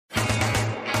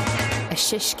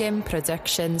Shishkin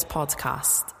Productions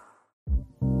podcast.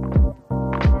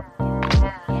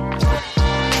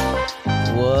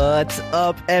 What's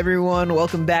up, everyone?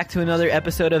 Welcome back to another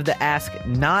episode of the Ask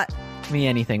Not Me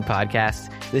Anything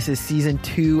podcast. This is season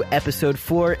 2, episode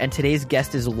 4, and today's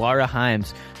guest is Laura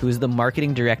Himes, who is the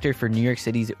marketing director for New York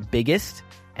City's biggest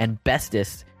and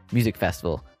bestest music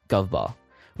festival, GovBall,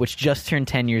 which just turned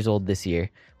 10 years old this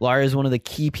year. Laura is one of the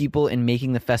key people in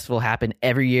making the festival happen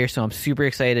every year, so I'm super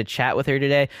excited to chat with her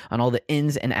today on all the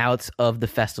ins and outs of the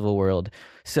festival world.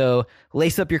 So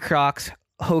lace up your Crocs,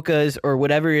 Hokas, or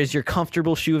whatever is your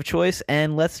comfortable shoe of choice,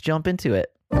 and let's jump into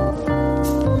it.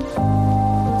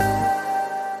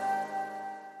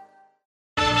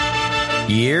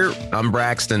 Yeah, I'm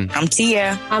Braxton. I'm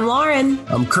Tia. I'm Lauren.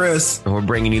 I'm Chris. And we're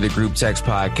bringing you the Group Text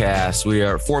Podcast. We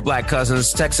are 4 black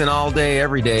cousins texting all day,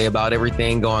 every day about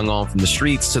everything going on from the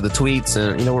streets to the tweets.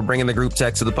 And, we're bringing the group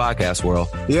text to the podcast world.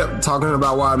 Yep, talking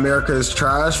about why America is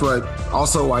trash, but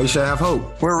also why you should have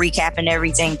hope. We're recapping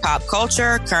everything pop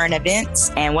culture, current events,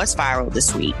 and what's viral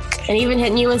this week. And even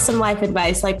hitting you with some life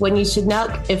advice, like when you should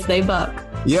nuck if they buck.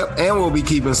 Yep, and we'll be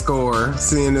keeping score,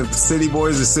 seeing if city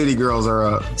boys or city girls are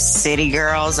up. City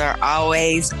girls are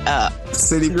always up.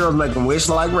 City girls make them wish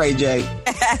like Ray J.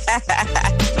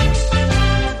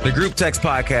 The Group Text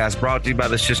Podcast brought to you by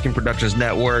the Shishkin Productions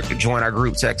Network. Join our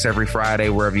group text every Friday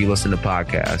wherever you listen to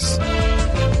podcasts.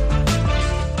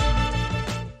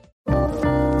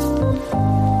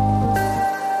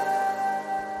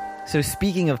 So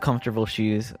speaking of comfortable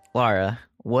shoes, Laura,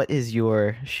 what is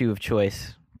your shoe of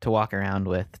choice to walk around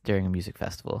with during a music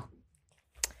festival?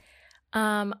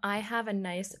 I have a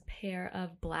nice pair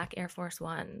of black Air Force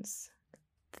Ones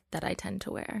that I tend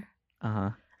to wear. Uh-huh.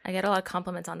 I get a lot of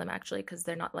compliments on them, actually, because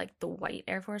they're not like the white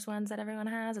Air Force Ones that everyone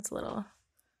has. It's a little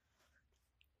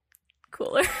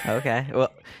cooler. Okay.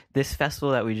 Well, this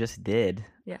festival that we just did,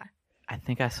 Yeah. I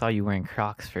think I saw you wearing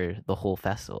Crocs for the whole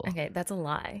festival. Okay, that's a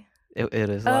lie. It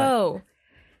is a lot. Oh.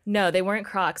 No, they weren't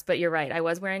Crocs, but you're right. I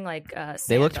was wearing like sandals.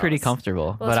 They looked pretty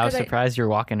comfortable, Well, but I was it's 'cause surprised you're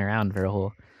walking around for a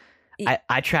whole...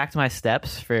 I tracked my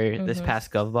steps for this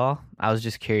past GovBall. I was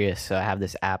just curious, so I have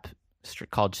this app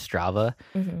called Strava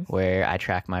where I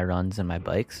track my runs and my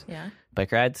bike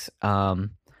rides.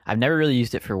 I've never really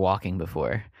used it for walking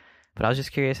before, but I was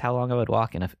just curious how long I would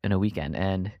walk in a weekend,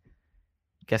 and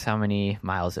guess how many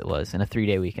miles it was in a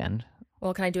 3-day weekend.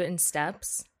 Well, can I do it in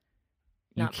steps?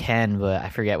 You can, but I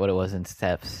forget what it was in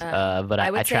steps. But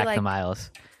I tracked the miles.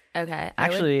 Okay.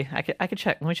 Actually, I could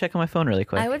check. Let me check on my phone really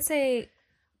quick. I would say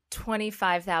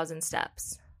 25,000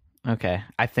 steps. Okay.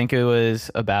 I think it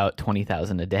was about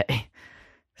 20,000 a day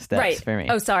steps for me.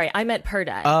 Oh, sorry. I meant per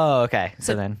day. Oh, okay.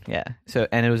 So then, yeah. So,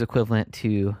 and it was equivalent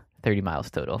to 30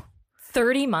 miles total.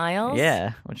 30 miles?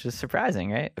 Yeah, which is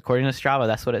surprising, right? According to Strava,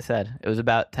 that's what it said. It was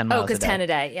about 10 miles because 10 a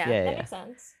day. Yeah, that yeah. makes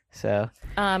sense. So,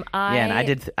 and I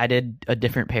did a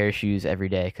different pair of shoes every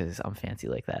day because I'm fancy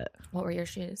like that. What were your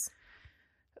shoes?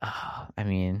 I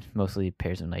mean, mostly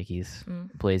pairs of Nikes,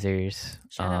 Blazers.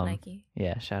 Shout out Nike.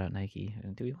 Yeah, shout out Nike.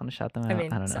 Do we want to shout them out? I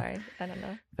mean, I don't know. sorry, I don't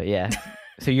know. But yeah,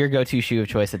 so your go-to shoe of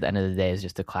choice at the end of the day is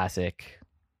just a classic.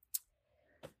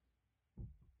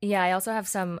 Yeah, I also have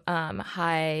some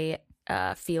high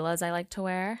Fila's I like to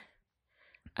wear,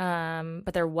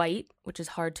 but they're white, which is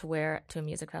hard to wear to a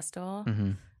music festival.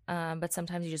 But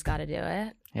sometimes you just got to do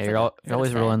it. Yeah, you're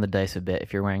always rolling the dice a bit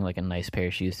if you're wearing like a nice pair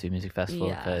of shoes to a music festival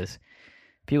because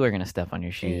people are gonna step on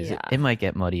your shoes. Yeah. It might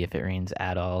get muddy if it rains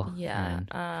at all. Yeah,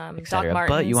 Doc Martens.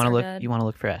 But you want to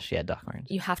look fresh. Yeah, Doc Martens.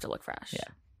 You have to look fresh. Yeah,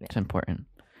 it's important.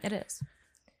 It is.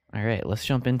 All right, let's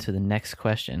jump into the next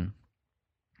question.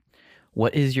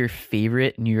 What is your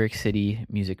favorite New York City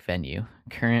music venue,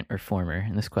 current or former?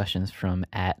 And this question is from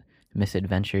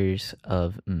 @Misadventures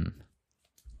of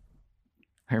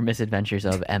Her Misadventures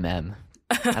of MM.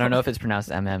 I don't know if it's pronounced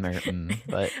MM or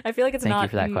but I feel like it's thank not. you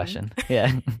for that question.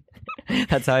 Yeah.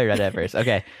 That's how I read it at first.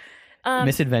 Okay.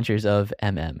 Misadventures of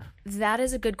MM. That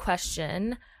is a good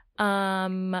question.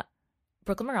 Brooklyn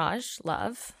Mirage,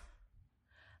 love.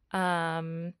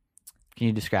 Can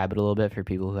you describe it a little bit for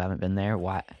people who haven't been there?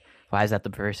 Why is that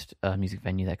the first music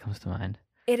venue that comes to mind?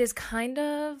 It is kind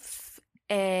of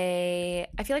I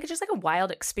feel like it's just like a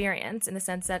wild experience in the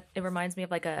sense that it reminds me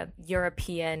of like a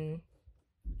European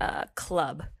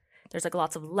club. There's like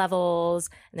lots of levels,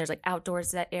 and there's like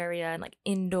outdoors that area and like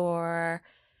indoor.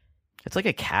 It's like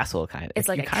a castle kind of. It's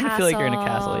like you a kind of feel like you're in a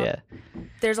castle, yeah.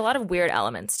 There's a lot of weird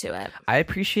elements to it. I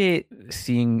appreciate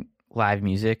seeing live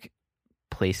music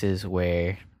places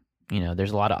where,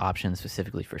 there's a lot of options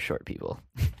specifically for short people.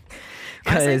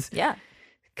 Because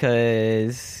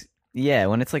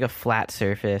when it's like a flat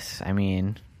surface, I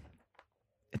mean,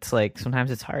 it's like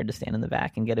sometimes it's hard to stand in the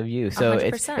back and get a view. So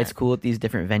 100%. it's cool at these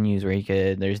different venues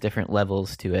where there's different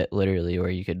levels to it, literally, where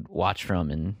you could watch from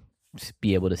and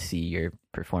be able to see your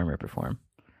performer perform.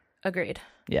 Agreed.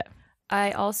 Yeah.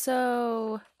 I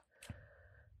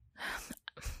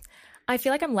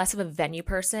feel like I'm less of a venue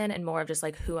person and more of just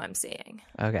like who I'm seeing.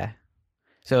 Okay.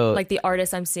 So Like the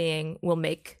artist I'm seeing will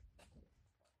make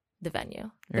the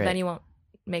venue. The Right. venue won't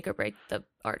make or break the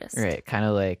artist. right, kind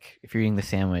of like if you're eating the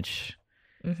sandwich,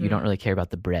 Mhm. you don't really care about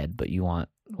the bread, but you want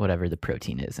whatever the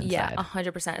protein is inside. Yeah,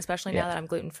 100%. Especially Yeah. now that I'm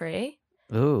gluten free.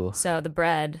 Ooh. So the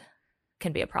bread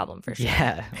can be a problem for sure.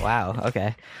 Yeah. Wow.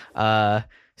 Okay.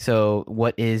 So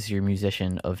what is your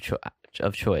musician of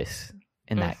choice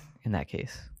in that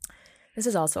case? This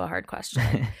is also a hard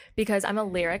question because I'm a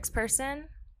lyrics person.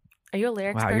 Are you a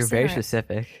lyrics Wow, person? you're very or-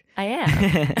 specific. I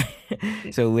am.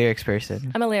 So lyrics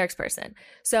person. I'm a lyrics person.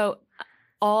 So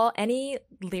any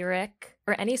lyric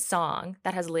or any song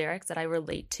that has lyrics that I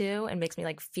relate to and makes me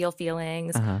like feel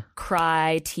feelings, Uh-huh.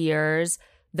 cry, tears,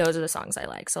 those are the songs I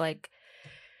like. So like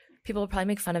people will probably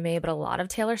make fun of me, but a lot of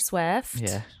Taylor Swift.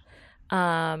 Yeah.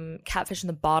 Catfish and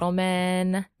the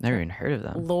Bottlemen, Never even heard of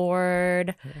them.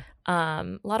 Lord,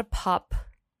 a lot of pop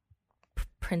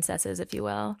princesses, if you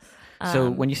will.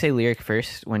 So when you say lyric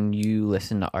first, when you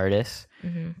listen to artists,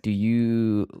 Mhm. do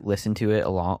you listen to it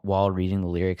while reading the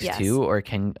lyrics Yes. too, or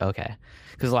okay?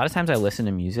 Because a lot of times I listen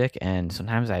to music and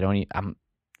sometimes I don't.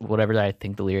 Whatever I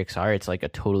think the lyrics are, it's like a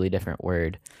totally different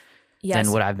word Yes.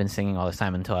 than what I've been singing all this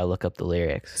time until I look up the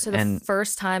lyrics. So the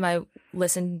first time I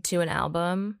listen to an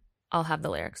album, I'll have the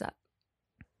lyrics up,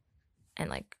 and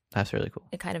like that's really cool.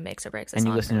 it kind of makes or breaks. And you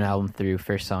song listen for to an me. album through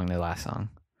first song to last song.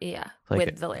 Yeah, Like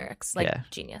with the lyrics, like yeah.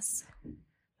 genius.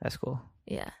 That's cool.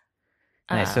 Yeah.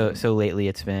 Nice. Um, So lately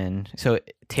it's been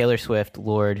Taylor Swift,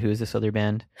 Lord. Who is this other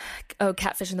band?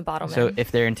 Catfish and the Bottlemen. So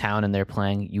if they're in town and they're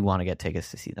playing, you want to get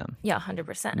tickets to see them,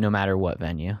 100%. no matter what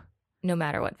venue. No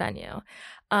matter what venue.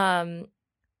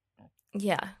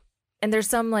 Yeah. And there's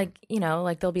some like,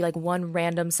 like there'll be like one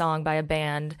random song by a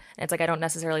band. And it's like I don't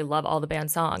necessarily love all the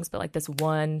band songs, but like this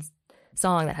one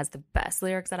song that has the best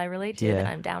lyrics that I relate to that Yeah.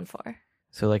 I'm down for.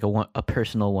 So like a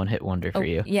personal one hit wonder for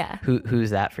you. Yeah.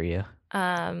 Who's that for you?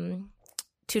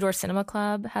 Two Door Cinema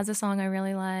Club has a song I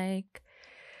really like.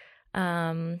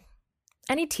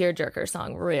 Any tearjerker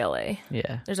song, really.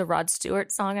 Yeah. There's a Rod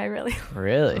Stewart song I really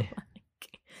Really? like.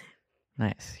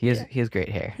 Nice. He has great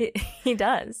hair. He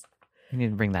does. You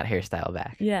need to bring that hairstyle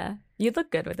back. Yeah. You'd look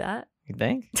good with that. You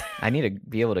think? I need to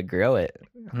be able to grow it.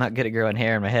 I'm not good at growing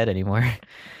hair in my head anymore.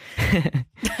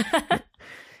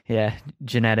 Yeah,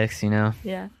 genetics, Yeah.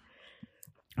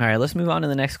 All right, let's move on to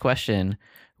the next question,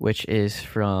 which is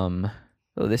from,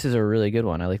 this is a really good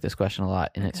one. I like this question a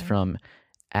lot. And it's from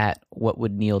 @What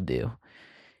Would Neil Do?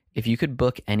 If you could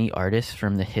book any artist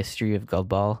from the history of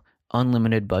Govball,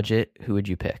 unlimited budget, who would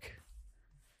you pick?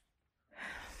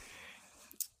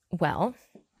 Well,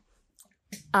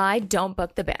 I don't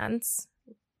book the bands.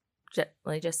 Let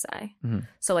me just say. Mhm.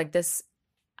 So like this,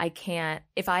 I can't.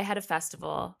 If I had a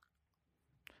festival,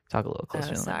 Talk a little closer.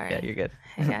 to the mic. sorry. Yeah, you're good.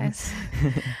 Hey, guys.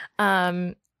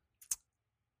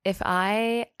 If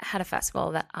I had a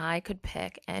festival that I could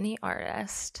pick any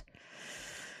artist,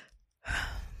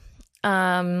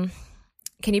 can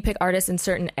you pick artists in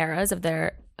certain eras of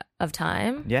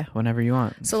time? Yeah, whenever you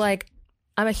want. So like,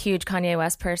 I'm a huge Kanye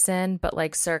West person, but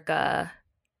like circa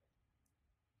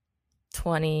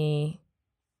 2013,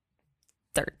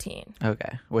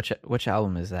 Okay. Which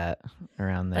album is that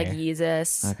around there? like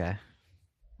Yeezus, Okay.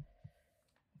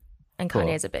 and Cool.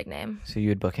 Kanye's a big name. So you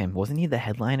would book him. Wasn't he the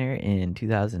headliner in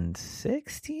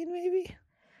 2016 maybe?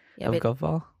 Yeah, Of but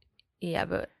Govball?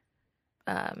 but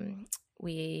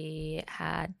we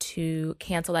had to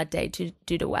cancel that day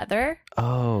due to weather.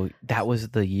 Oh, that was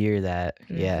the year that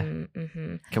yeah.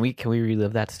 Mm-hmm. Can we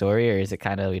relive that story, or is it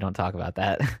kind of we don't talk about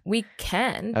that? We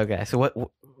can. Okay. So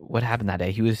what happened that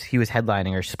day? He was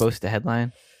headlining or supposed to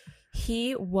headline?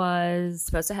 He was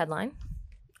supposed to headline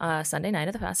Sunday night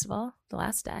of the festival, the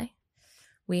last day.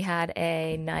 We had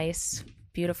a nice,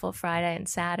 beautiful Friday and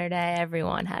Saturday.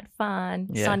 Everyone had fun.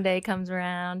 Yeah. Sunday comes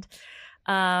around.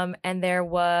 And there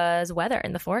was weather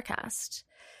in the forecast.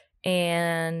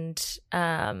 And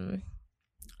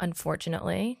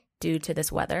unfortunately, due to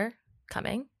this weather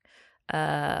coming,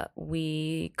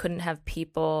 we couldn't have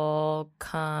people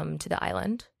come to the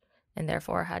island and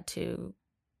therefore had to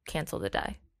cancel the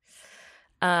day.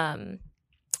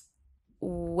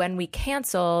 When we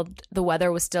canceled, the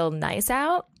weather was still nice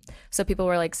out. So people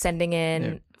were like sending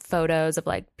in photos of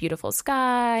like beautiful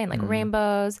sky and like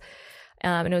rainbows.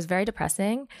 And it was very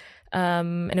depressing.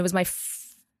 And it was my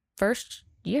first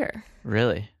year.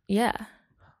 Really? Yeah.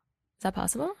 Is that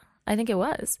possible? I think it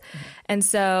was. And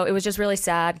so it was just really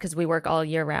sad because we work all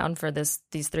year round for these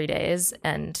 3 days,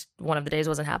 and one of the days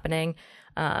wasn't happening.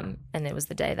 And it was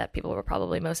the day that people were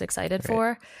probably most excited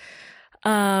for.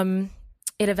 It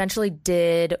eventually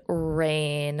did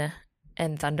rain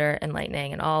and thunder and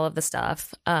lightning and all of the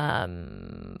stuff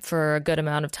for a good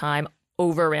amount of time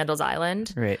over Randall's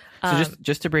Island. Right. So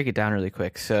just to break it down really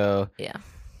quick. So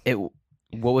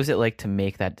what was it like to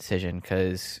make that decision?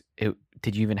 Because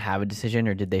did you even have a decision,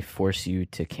 or did they force you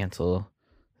to cancel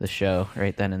the show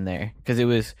right then and there? Because it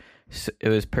was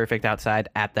perfect outside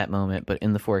at that moment, but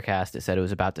in the forecast it said it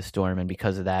was about to storm, and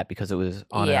because of that, because it was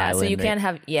on an island. So you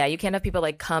can't have people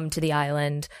like come to the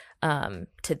island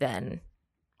to then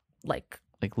like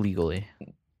legally.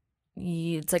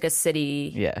 It's like a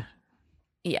city. Yeah.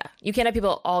 Yeah. You can't have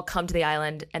people all come to the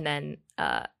island and then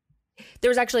there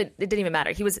was actually, it didn't even matter.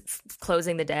 He was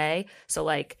closing the day. So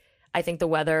like, I think the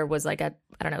weather was like at,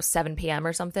 7 p.m.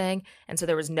 or something. And so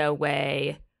there was no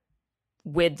way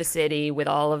with the city, with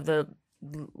all of the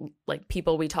like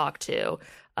people we talk to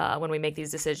when we make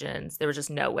these decisions, there was just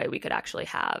no way we could actually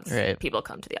have people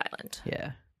come to the island.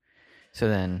 Yeah. So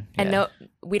then, and no,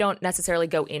 we don't necessarily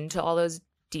go into all those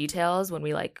details when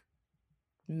we like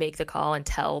make the call and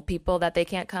tell people that they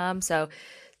can't come. So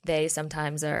they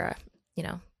sometimes are,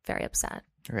 very upset.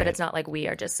 Right. But it's not like we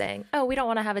are just saying, oh, we don't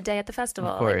want to have a day at the festival.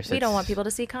 Of course. Like, we don't want people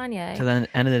to see Kanye. So then,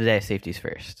 end of the day, safety's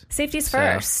first. Safety's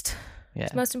first. Yeah.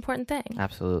 It's the most important thing.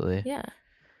 Absolutely. Yeah.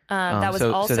 That was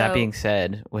also. So that being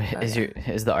said,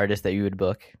 is the artist that you would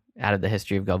book out of the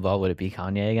history of Gov Ball, would it be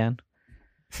Kanye again?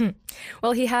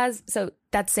 Well, he has. So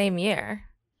that same year,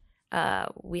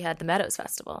 we had the Meadows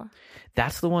Festival.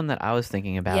 That's the one that I was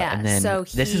thinking about. Yeah, and then so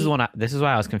this is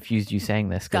why I was confused you saying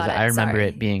this, because I remember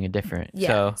it being a different.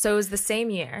 Yeah. So it was the same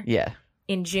year. Yeah.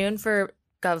 In June for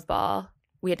Gov Ball,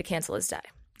 we had to cancel his day.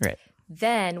 Right.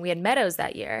 Then we had Meadows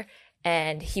that year,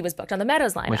 and he was booked on the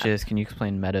Meadows lineup. Which is, can you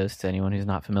explain Meadows to anyone who's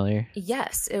not familiar?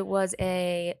 Yes, it was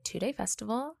a 2-day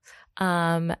festival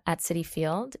at Citi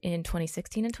Field in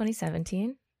 2016 and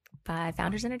 2017. By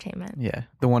Founders Entertainment. Yeah.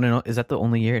 The one is that the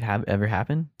only year it ever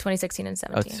happened? 2016 and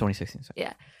 17. Oh, it's 2016. Sorry.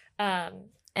 Yeah.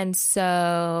 And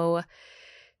so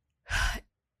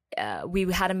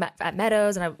we had him at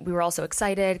Meadows, and we were also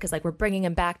excited because like we're bringing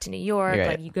him back to New York. Right.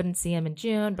 Like you couldn't see him in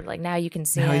June, but like now you can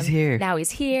see him. Now he's here. Now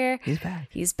he's here. He's back.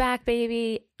 He's back,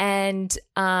 baby. And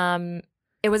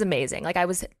it was amazing. Like I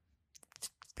was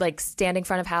like standing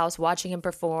front of house watching him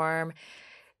perform,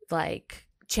 like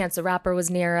Chance the Rapper was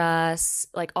near us,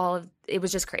 like it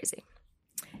was just crazy.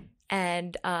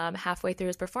 And halfway through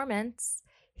his performance,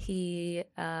 he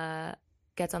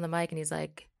gets on the mic and he's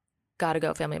like, gotta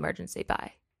go, family emergency,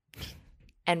 bye.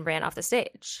 And ran off the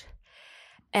stage.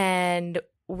 And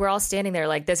we're all standing there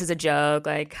like, this is a joke,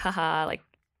 like, haha, like,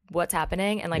 what's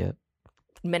happening? And like,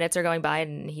 minutes are going by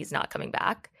and he's not coming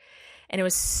back. And it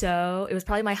was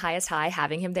probably my highest high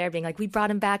having him there, being like, we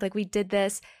brought him back, like we did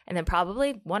this. And then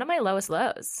probably one of my lowest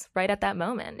lows right at that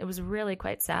moment. It was really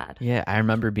quite sad. Yeah, I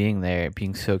remember being there,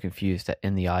 being so confused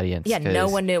in the audience. Yeah, no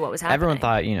one knew what was happening. Everyone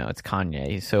thought, it's Kanye.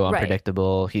 He's so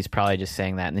unpredictable. Right. He's probably just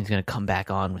saying that, and then he's going to come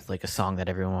back on with like a song that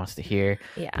everyone wants to hear.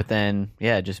 Yeah. But then,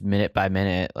 just minute by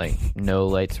minute, like no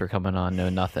lights were coming on, no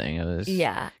nothing. It was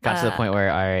got to the point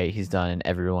where, all right, he's done, and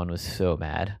everyone was so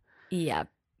mad. Yeah.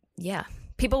 Yeah.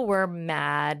 People were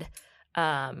mad.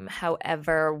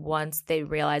 However, once they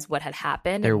realized what had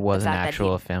happened, there was an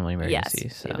actual family emergency.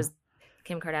 Yes, it was.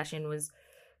 Kim Kardashian was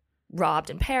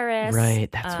robbed in Paris.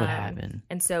 Right, that's what happened.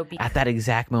 And so, at that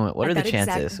exact moment, what are the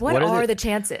chances? What are the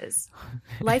chances?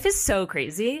 Life is so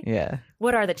crazy. Yeah.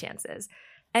 What are the chances?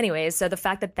 Anyways, so the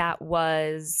fact that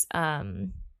was,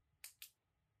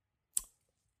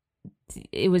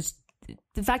 it was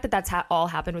the fact that that's all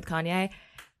happened with Kanye.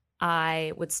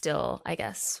 I would still, I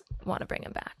guess, want to bring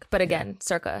him back. But again,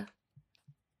 circa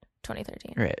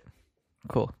 2013. Right.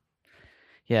 Cool.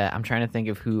 Yeah, I'm trying to think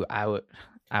of who I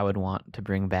would want to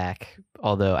bring back,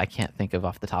 although I can't think of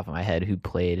off the top of my head who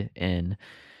played in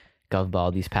Gov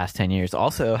Ball these past 10 years.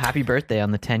 Also, happy birthday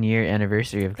on the 10-year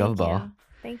anniversary of Gov Ball.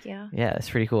 Thank you. Yeah, that's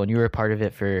pretty cool. And you were a part of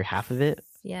it for half of it?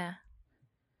 Yeah,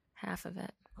 half of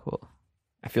it. Cool.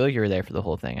 I feel like you were there for the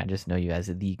whole thing. I just know you as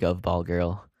the Gov Ball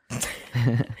girl.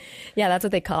 Yeah, that's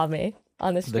what they called me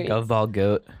on the street. The Gov Ball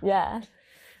goat. Yeah.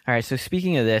 All right, so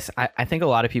speaking of this, I think a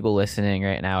lot of people listening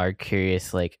right now are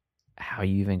curious, like, how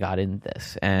you even got into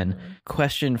this. And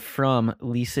question from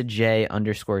Lisa J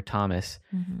 _Thomas.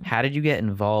 How did you get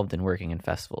involved in working in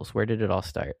festivals? Where did it all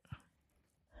start?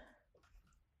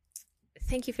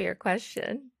 Thank you for your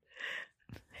question.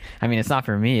 I mean, it's not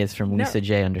from me. It's from Lisa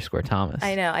J _Thomas.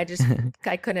 I know. I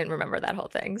couldn't remember that whole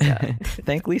thing. So.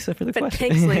 Thank Lisa for the question.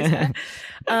 Thanks,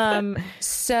 Lisa.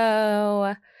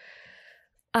 So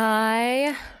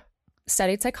I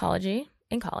studied psychology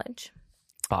in college.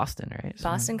 Boston, right?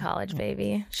 Boston College,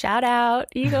 baby. Shout out,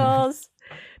 Eagles.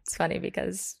 It's funny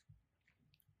because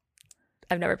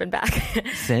I've never been back.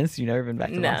 Since? You've never been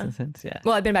back to Boston since? Yeah.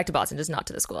 Well, I've been back to Boston, just not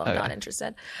to the school. I'm not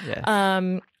interested.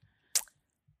 Yeah.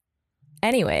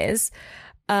 Anyways,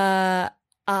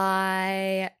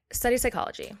 I studied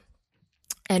psychology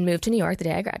and moved to New York the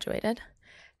day I graduated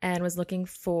and was looking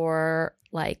for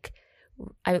like,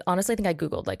 I honestly think I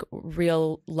Googled like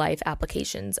real life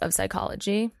applications of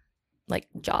psychology, like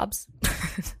jobs.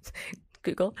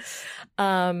 Google.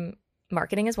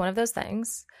 Marketing is one of those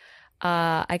things.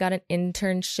 I got an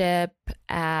internship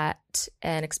at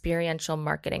an experiential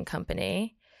marketing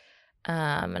company.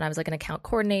 And I was like an account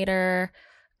coordinator.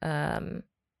 And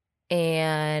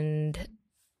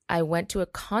I went to a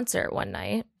concert one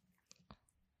night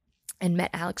and met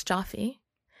Alex Joffe,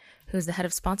 who's the head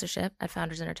of sponsorship at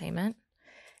Founders Entertainment.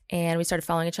 And we started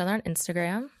following each other on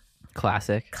Instagram.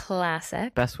 Classic.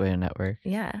 Best way to network.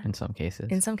 Yeah. In some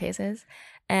cases.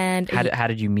 And how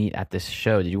did you meet at this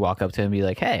show? Did you walk up to him and be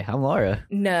like, "Hey, I'm Laura"?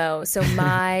 No. So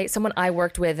someone I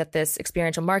worked with at this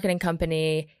experiential marketing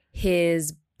company,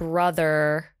 his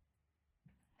brother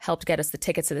helped get us the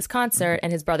tickets to this concert,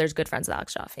 and his brother's good friends with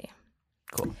Alex Joffe.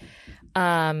 Cool.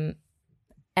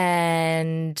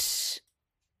 And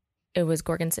it was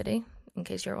Gorgon City, in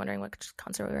case you were wondering what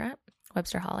concert we were at.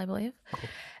 Webster Hall, I believe. Cool.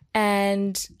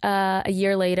 And a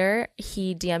year later,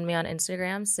 he DM'd me on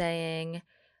Instagram saying,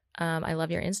 I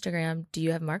love your Instagram. Do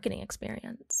you have marketing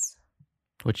experience?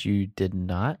 Which you did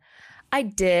not? I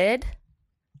did.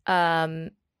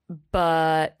 But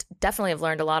definitely have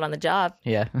learned a lot on the job.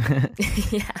 Yeah.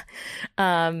 Yeah.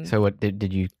 So what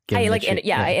did you get?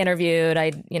 I interviewed.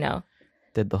 I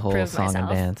did the whole song myself. And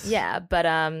dance. Yeah,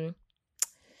 but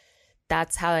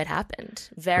that's how it happened.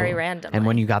 Very random. And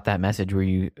when you got that message, were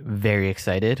you very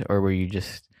excited or were you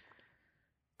just?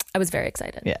 I was very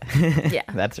excited. Yeah. Yeah.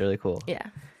 That's really cool. Yeah.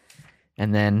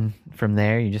 And then from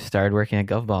there, you just started working at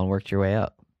GovBall and worked your way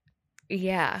up.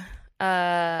 Yeah.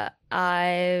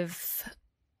 I've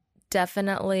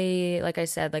definitely, like I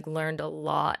said, like learned a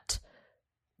lot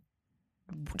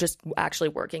just actually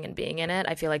working and being in it.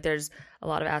 I feel like there's a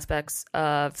lot of aspects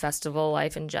of festival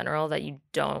life in general that you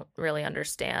don't really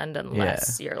understand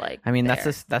unless you're like I mean,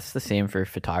 there. that's the same for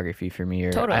photography for me.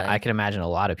 Or Totally. I can imagine a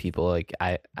lot of people, like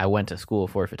I went to school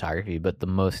for photography, but the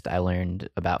most I learned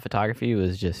about photography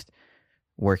was just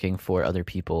working for other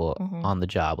people on the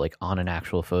job, like on an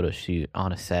actual photo shoot,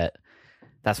 on a set.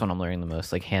 That's when I'm learning the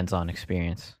most, like hands-on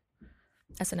experience.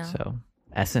 SNL. So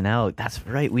SNL, that's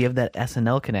right. We have that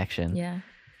SNL connection. Yeah.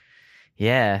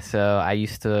 Yeah. So I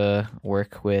used to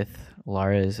work with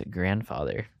Laura's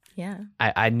grandfather. Yeah.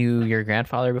 I knew your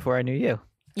grandfather before I knew you.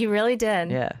 You really did.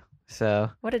 Yeah.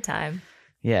 So what a time.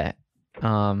 Yeah.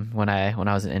 When I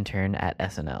was an intern at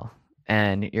SNL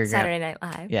and your Saturday Night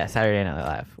Live. Yeah, Saturday Night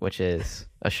Live, which is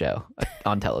a show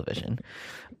on television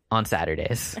on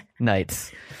Saturdays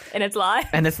nights. And it's live.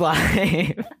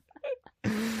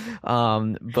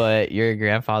 But your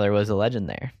grandfather was a legend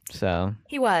there. So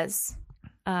he was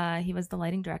the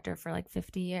lighting director for like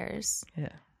 50 years. Yeah.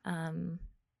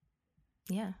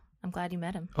 Yeah. I'm glad you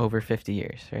met him. Over 50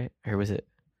 years, right? Or was it?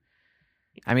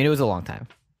 I mean, it was a long time.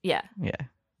 Yeah. Yeah.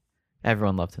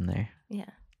 Everyone loved him there. Yeah.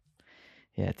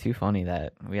 Yeah, too funny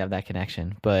that we have that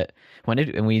connection. But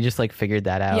and we just like figured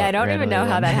that out. Yeah, I don't even know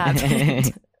how that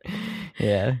happened.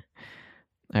 Yeah.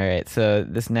 All right. So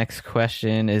this next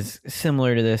question is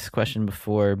similar to this question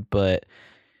before, but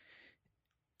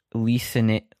Lee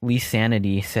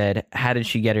Sanity said, "How did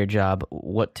she get her job?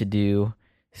 What to do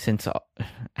since?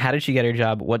 How did she get her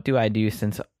job? What do I do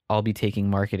since I'll be taking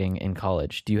marketing in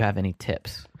college? Do you have any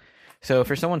tips?" So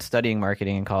for someone studying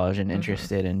marketing in college and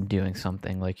interested in doing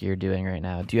something like you're doing right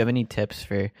now, do you have any tips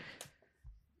for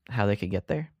how they could get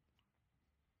there?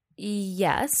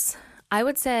 Yes. I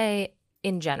would say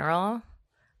in general,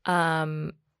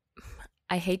 I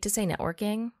hate to say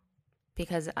networking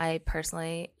because I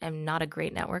personally am not a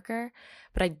great networker,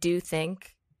 but I do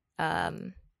think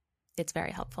it's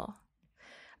very helpful.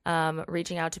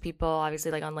 Reaching out to people, obviously,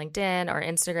 like on LinkedIn or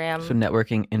Instagram. So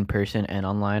networking in person and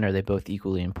online, are they both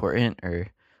equally important or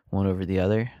one over the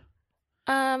other?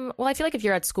 Well, I feel like if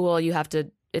you're at school,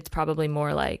 it's probably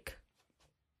more like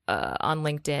on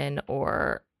LinkedIn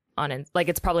or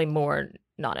it's probably more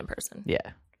not in person.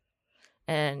 Yeah.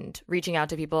 And reaching out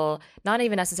to people, not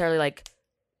even necessarily like,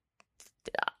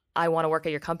 I want to work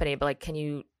at your company, but like, can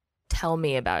you tell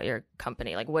me about your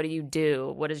company. Like, what do you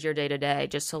do? What is your day to day?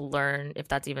 Just to learn if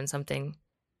that's even something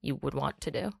you would want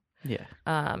to do. Yeah.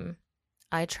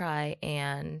 I try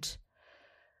and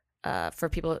for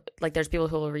people, like there's people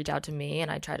who will reach out to me and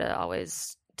I try to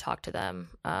always talk to them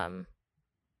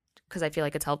because I feel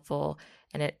like it's helpful,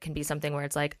 and it can be something where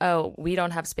it's like, oh, we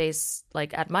don't have space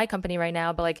like at my company right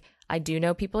now, but like I do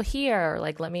know people here,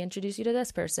 like let me introduce you to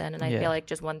this person. And I feel like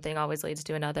just one thing always leads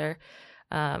to another.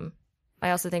 I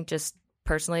also think just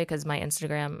personally, because my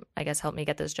Instagram, I guess, helped me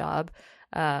get this job,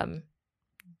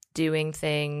 doing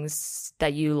things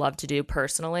that you love to do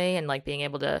personally and like being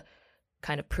able to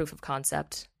kind of proof of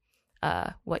concept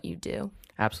what you do.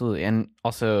 Absolutely. And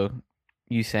also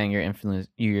you saying your influence,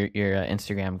 your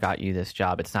Instagram got you this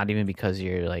job. It's not even because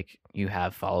you're like, you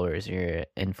have followers, you're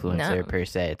an influencer per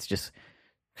se. It's just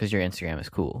because your Instagram is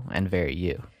cool and very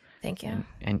you. Thank you.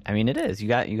 And I mean, it is. You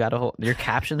got a whole. Your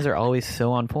captions are always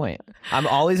so on point. I'm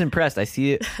always impressed. I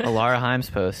see a Laura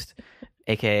Himes post,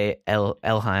 aka L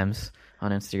Himes,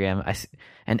 on Instagram.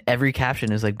 And every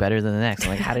caption is like better than the next. I'm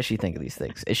like, how does she think of these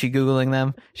things? Is she Googling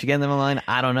them? Is she getting them online?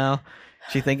 I don't know.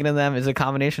 Is she thinking of them? Is it a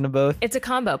combination of both? It's a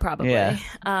combo, probably. Yeah.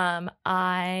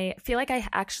 I feel like I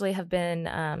actually have been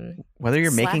whether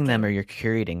you're slacking. making them or you're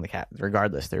curating the cap,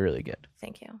 regardless, they're really good.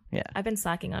 Thank you. Yeah. I've been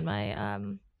slacking on my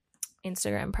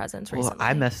Instagram presence Well, recently.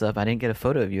 I messed up. I didn't get a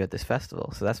photo of you at this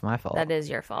festival, so that's my fault. That is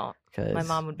your fault. 'Cause- My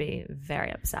mom would be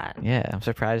very upset. Yeah, I'm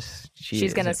surprised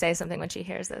She's going to say something when she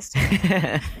hears this.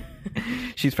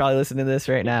 She's probably listening to this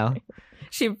right now.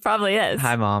 She probably is.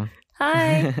 Hi, Mom.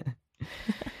 Hi.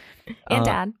 And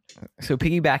Dad. So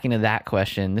piggybacking to that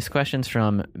question, this question's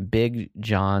from Big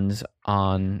Johns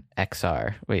on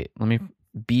XR. Wait,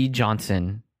 B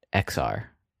Johnson XR.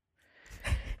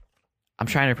 I'm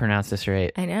trying to pronounce this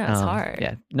right. I know, it's hard.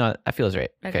 Yeah, no, I feel it's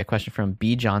right. Okay, question from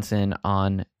B Johnson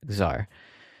on XR.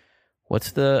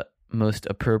 What's the most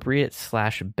appropriate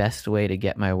 / best way to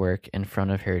get my work in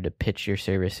front of her to pitch your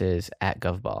services at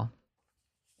GovBall?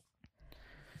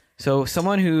 So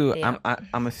someone who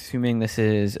I'm assuming this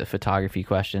is a photography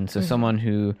question. So someone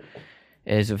who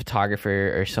is a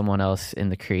photographer or someone else in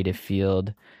the creative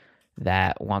field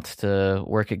that wants to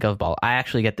work at GovBall. I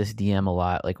actually get this DM a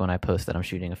lot, like when I post that I'm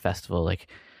shooting a festival. Like,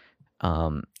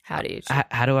 how do you?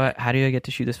 How do I get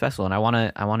to shoot this festival? And I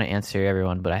want to answer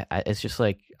everyone, but I it's just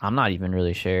like I'm not even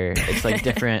really sure. It's like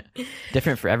different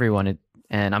for everyone.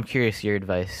 And I'm curious your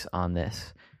advice on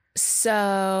this.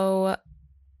 So,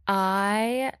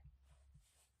 I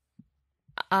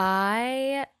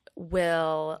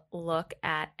will look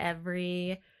at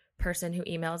every person who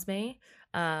emails me,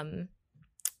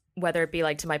 whether it be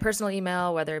like to my personal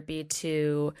email, whether it be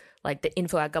to like the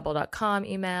info@govball.com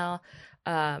email,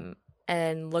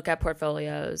 and look at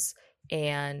portfolios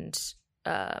and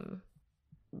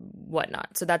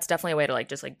whatnot. So that's definitely a way to like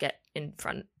just like get in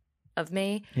front of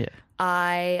me. Yeah.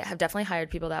 I have definitely hired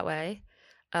people that way.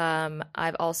 I'm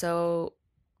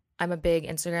a big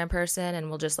Instagram person and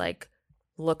will just like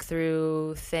look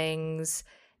through things,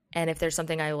 and if there's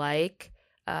something I like,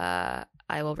 I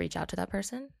will reach out to that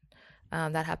person.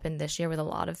 That happened this year with a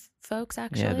lot of folks,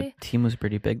 actually. Yeah, the team was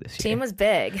pretty big this year. Team was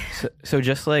big. So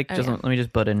just like, let me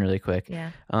just butt in really quick.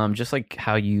 Yeah. Just like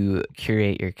how you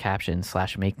curate your captions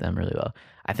 / make them really well.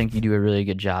 I think you do a really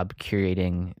good job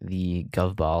curating the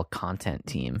GovBall content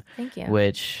team. Thank you.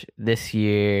 Which this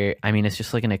year, I mean, it's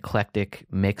just like an eclectic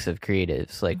mix of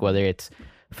creatives, like whether it's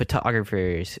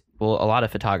photographers, well, a lot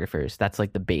of photographers, that's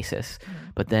like the basis.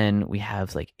 But then we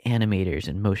have like animators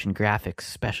and motion graphics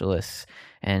specialists.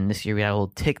 And this year we had a whole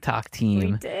TikTok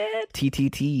team. We did.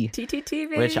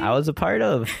 TTT, which I was a part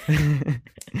of.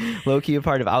 Low-key a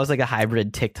part of. I was like a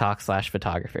hybrid TikTok /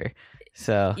 photographer.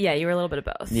 So yeah, you were a little bit of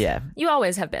both. Yeah. You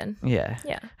always have been. Yeah.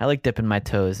 Yeah. I like dipping my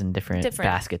toes in different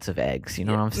baskets of eggs. You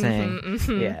know what I'm saying?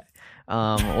 Yeah.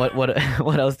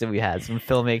 What else did we have? Some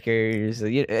filmmakers.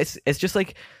 It's just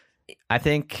like, I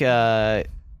think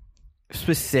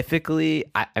specifically,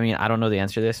 I mean, I don't know the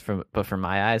answer to this, but from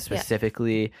my eyes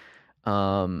specifically,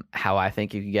 how I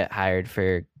think you could get hired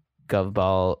for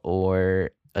GovBall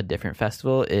or a different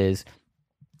festival is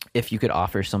if you could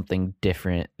offer something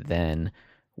different than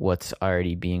what's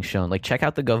already being shown. Like, check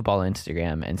out the GovBall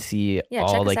Instagram and see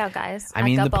all check like us out, guys. I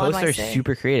mean, the GovBall posts are NYC.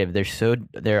 super creative.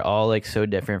 They're all like so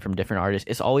different from different artists.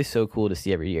 It's always so cool to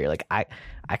see every year. Like I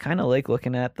kind of like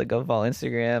looking at the GovBall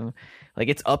Instagram. Like,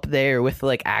 it's up there with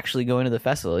like actually going to the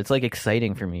festival. It's like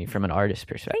exciting for me from an artist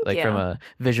perspective, Thank you. from a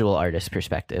visual artist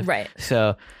perspective. Right.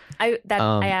 So I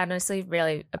honestly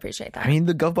really appreciate that. I mean,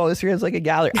 the GovBall Instagram is like a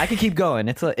gallery. I could keep going.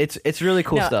 It's really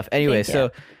cool stuff. Anyway,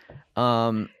 thank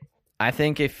so I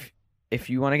think if if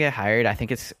you want to get hired, I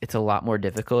think it's a lot more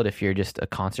difficult if you're just a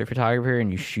concert photographer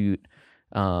and you shoot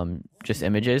just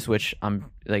images, which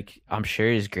I'm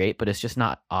sure is great, but it's just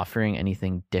not offering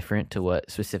anything different to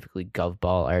what specifically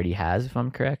GovBall already has, if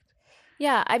I'm correct.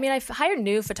 Yeah, I mean, I've hired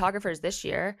new photographers this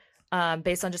year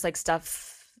based on just like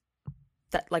stuff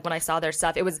that, like, when I saw their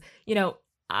stuff, it was, you know,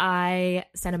 I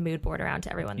sent a mood board around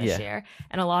to everyone this year,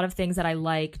 and a lot of things that I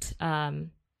liked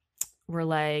were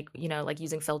like, you know, like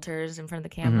using filters in front of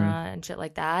the camera and shit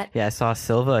like that. Yeah, I saw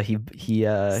Silva. He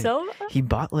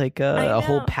bought like a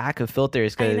whole pack of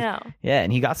filters. I know. Yeah,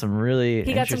 and he got some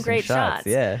great shots.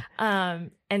 Yeah.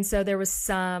 And so there was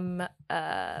some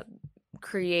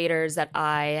creators that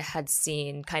I had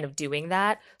seen kind of doing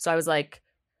that. So I was like,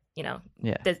 you know,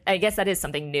 I guess that is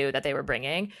something new that they were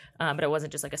bringing, but it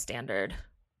wasn't just like a standard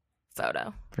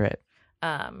photo. Right.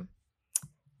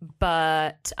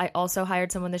 But I also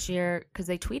hired someone this year because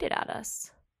they tweeted at us.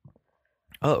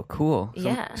 Oh, cool.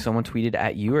 Someone tweeted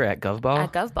at you or at GovBall?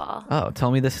 At GovBall. Oh,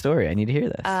 tell me this story. I need to hear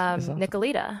this. Awesome.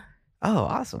 Nicolita. Oh,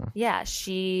 awesome. Yeah,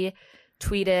 she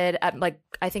tweeted at, like,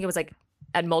 I think it was like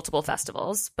at multiple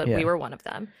festivals, but we were one of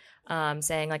them,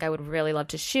 saying like, I would really love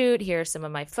to shoot. Here are some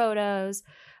of my photos.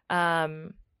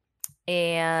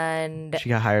 And she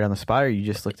got hired on the spot, or you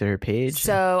just looked at her page?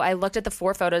 So I looked at the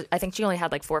 4 photos. I think she only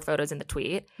had like 4 photos in the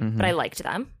tweet, but I liked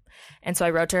them. And so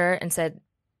I wrote to her and said,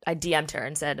 I DM'd her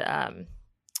and said,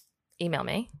 email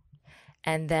me.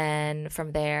 And then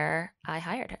from there, I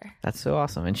hired her. That's so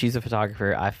awesome. And she's a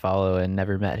photographer I follow and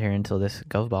never met her until this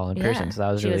GovBall in person. So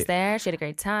that was she was there. She had a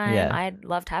great time. Yeah. I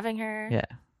loved having her. Yeah.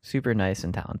 Super nice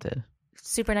and talented.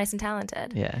 Super nice and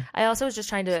talented. Yeah. I also was just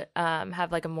trying to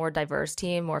have like a more diverse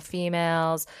team, more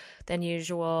females than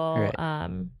usual. Right.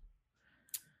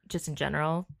 Just in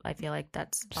general, I feel like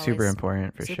that's super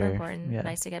important for super sure. important. Yeah.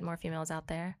 Nice to get more females out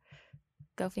there.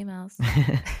 Go females.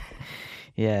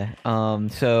 Yeah.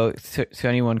 So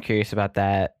anyone curious about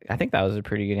that, I think that was a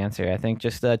pretty good answer. I think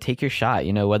just take your shot,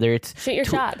 you know, whether it's shoot your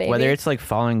shot, baby. Whether it's like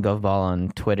following GovBall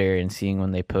on Twitter and seeing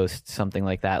when they post something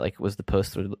like that, like what was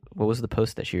the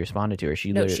post that she responded to, or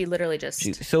she literally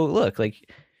just so look,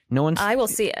 like no one's I will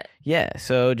see it. Yeah.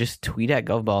 So just tweet at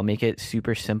GovBall, make it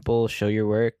super simple, show your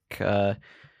work,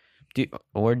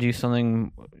 do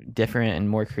something different and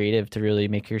more creative to really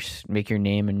make your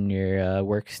name and your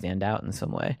work stand out in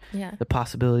some way. Yeah, the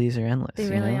possibilities are endless. They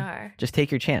really are. Just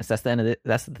take your chance. That's the end of it.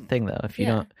 That's the thing, though. If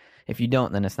you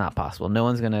don't, then it's not possible. No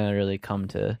one's gonna really come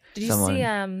to. Did you someone.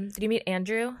 see? Did you meet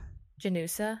Andrew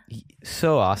Janusa?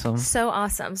 So awesome.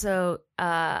 So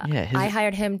I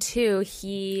hired him too.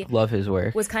 He love his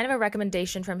work. Was kind of a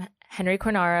recommendation from Henry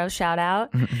Cornaro, shout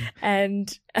out,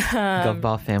 and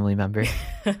GovBall family member.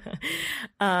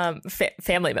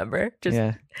 Family member,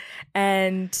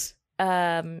 and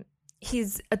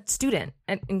he's a student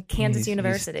in Kansas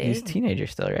University. He's a teenager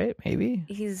still, right? Maybe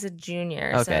he's a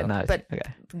junior. Okay,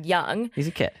 young. He's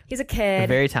a kid. A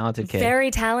very talented kid. Very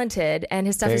talented, and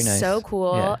his stuff very is nice. so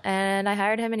cool. Yeah. And I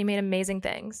hired him, and he made amazing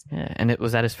things. Yeah, and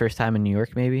was that his first time in New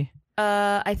York? Maybe.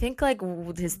 I think like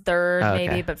his third, okay.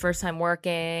 maybe, but first time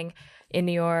working in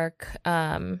New York.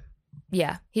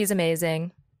 Yeah, he's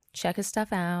amazing. Check his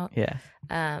stuff out. Yeah.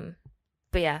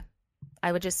 But yeah,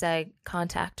 I would just say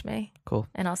contact me. Cool.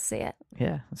 And I'll see it.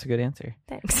 Yeah, that's a good answer.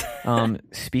 Thanks.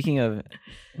 Speaking of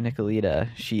Nicolita,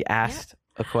 she asked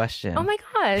a question. Oh my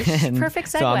gosh! Perfect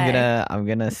segue. So I'm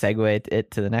gonna segue it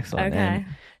to the next one. Okay. And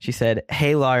she said,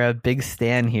 "Hey Laura, big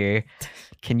Stan here.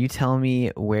 Can you tell me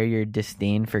where your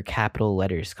disdain for capital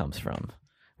letters comes from?"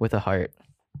 With a heart.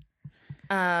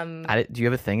 Do you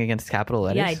have a thing against capital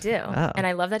letters? Yeah, I do. Oh. And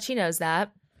I love that she knows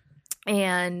that.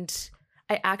 And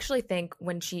I actually think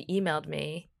when she emailed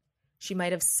me, she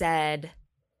might have said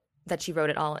that she wrote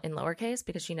it all in lowercase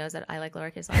because she knows that I like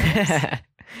lowercase letters.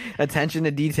 Attention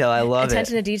to detail. I love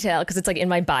Attention to detail because it's like in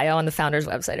my bio on the founder's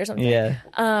website or something. Yeah.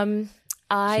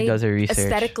 She does her research.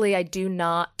 Aesthetically, I do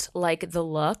not like the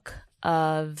look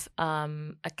of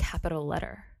a capital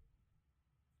letter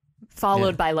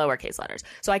followed by lowercase letters.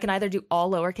 So I can either do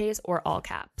all lowercase or all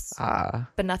caps,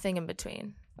 but nothing in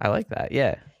between. I like that.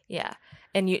 Yeah. Yeah.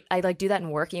 And I like do that in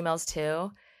work emails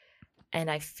too. And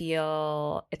I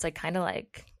feel it's like kind of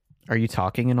like. Are you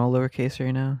talking in all lowercase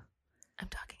right now? I'm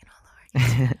talking in all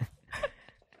lowercase.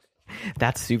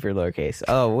 That's super lowercase.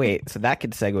 Oh, wait. So that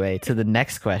could segue to the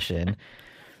next question,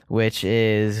 which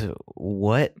is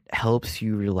what helps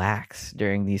you relax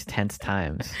during these tense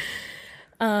times?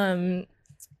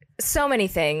 So many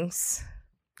things,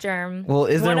 Germ. Well,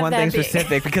 is there one thing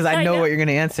specific? Because I know what you're going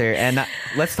to answer, and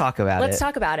let's talk about it. Let's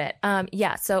talk about it.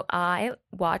 Yeah, so I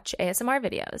watch ASMR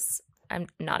videos. I'm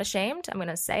not ashamed. I'm going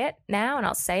to say it now, and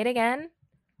I'll say it again.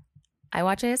 I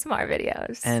watch ASMR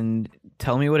videos. And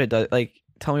tell me what it does.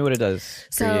 Tell me what it does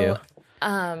for you.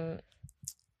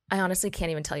 I honestly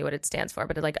can't even tell you what it stands for,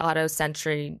 but it's like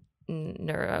auto-sensory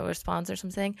neuro response or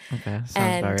something. Okay, sounds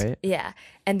about right. Yeah,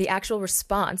 and the actual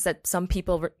response that some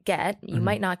people get, you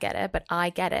might not get it, but I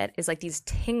get it, is like these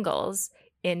tingles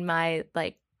in my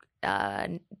like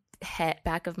head,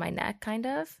 back of my neck, kind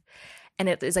of, and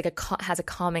it is like has a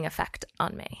calming effect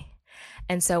on me.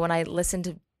 And so when I listen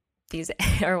to these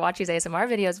or watch these ASMR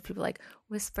videos of people like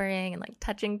whispering and like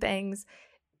touching things,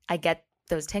 I get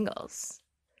those tingles.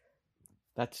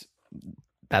 That's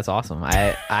awesome.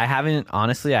 I haven't,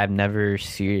 honestly, I've never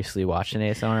seriously watched an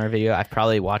ASMR video. I've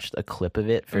probably watched a clip of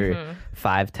it for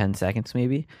 5-10 seconds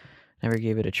maybe. Never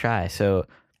gave it a try. So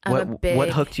what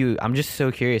hooked you? I'm just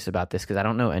so curious about this because I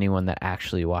don't know anyone that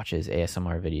actually watches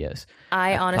ASMR videos.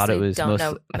 I honestly don't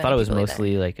know. I thought it was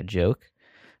mostly like a joke.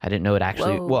 I didn't know it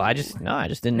actually. Whoa. Well, I just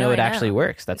didn't know it actually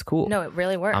works. That's cool. No, it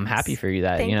really works. I'm happy for you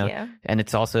that Thank you know, you. and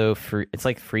it's also free. It's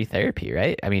like free therapy,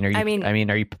 right? I mean, are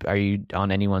you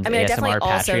on anyone's I ASMR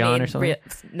Patreon or something?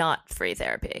 Not free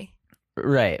therapy,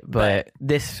 right? But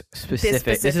this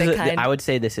specific kind. I would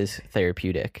say this is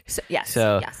therapeutic. Yes.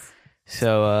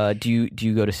 So, do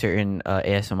you go to certain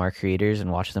ASMR creators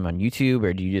and watch them on YouTube,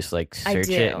 or do you just like search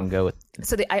it and go with?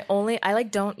 So I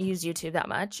don't use YouTube that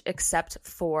much except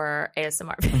for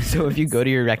ASMR videos. So if you go to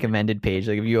your recommended page,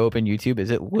 like if you open YouTube,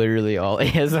 is it literally all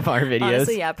ASMR videos?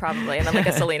 Honestly, yeah, probably. And then like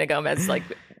a Selena Gomez like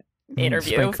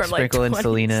interview from like Sprinkle and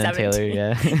Selena and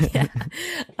Taylor,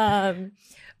 yeah.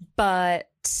 But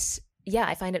yeah,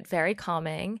 I find it very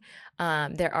calming.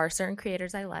 There are certain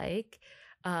creators I like,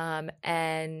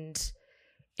 and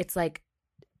it's like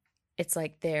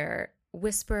their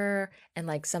whisper, and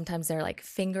like sometimes they're like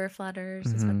finger flutters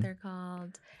is what they're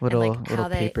called. Little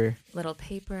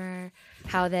paper.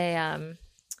 How they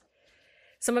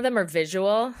some of them are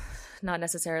visual, not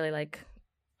necessarily like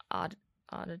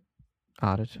auditory.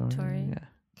 Yeah.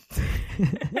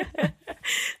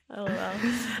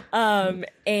 LOL.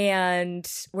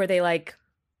 And where they like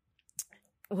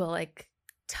will like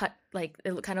touch, like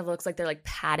it kind of looks like they're like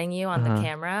patting you on the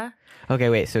camera. Okay,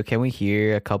 wait. So can we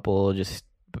hear a couple just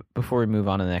before we move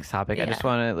on to the next topic? Yeah. I just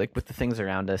want to like with the things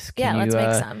around us. Let's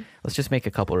make some. Let's just make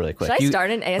a couple really quick. Should I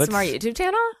start an ASMR YouTube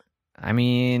channel? I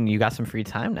mean, you got some free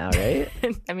time now, right?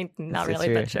 I mean, not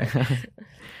really, but sure.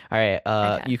 All right.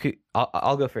 Okay. You could.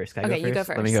 I'll go first. Can I go first? You go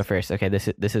first. Let me go first. Okay.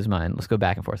 This is mine. Let's go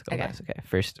back and forth. Okay. Okay.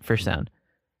 First sound.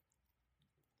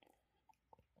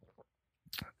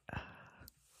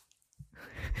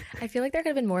 I feel like there could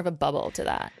have been more of a bubble to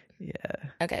that. Yeah.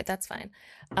 Okay, that's fine.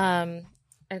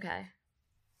 Okay.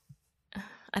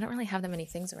 I don't really have that many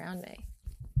things around me.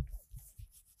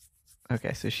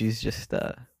 Okay, so she's just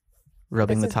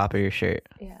rubbing the top of your shirt.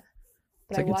 Yeah.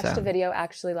 But I watched a video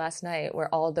actually last night where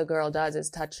all the girl does is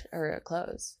touch her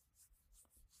clothes.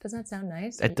 Doesn't that sound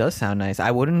nice? It does sound nice.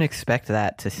 I wouldn't expect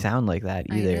that to sound like that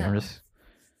either. I know.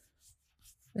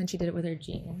 Then she did it with her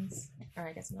jeans. Or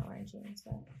I guess I'm not wearing jeans,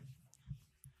 but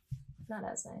not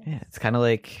as nice. Yeah, it's kind of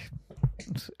like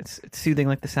it's soothing,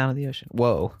 like the sound of the ocean.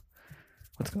 Whoa,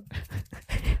 what's going?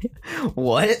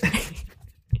 What?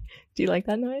 Do you like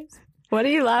that noise? What are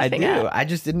you laughing at? at? I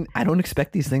just didn't. I don't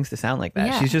expect these things to sound like that.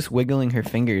 Yeah. She's just wiggling her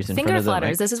fingers in front of the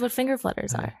flutters. This is what finger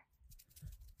flutters are.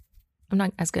 I'm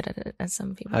not as good at it as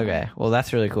some people. Okay, well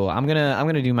that's really cool. I'm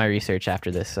gonna do my research after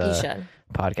this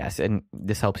podcast, and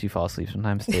this helps you fall asleep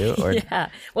sometimes too. Or yeah,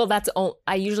 well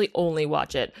I usually only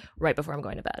watch it right before I'm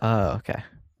going to bed. Oh, okay,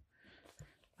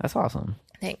 that's awesome.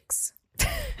 Thanks.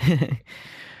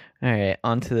 All right,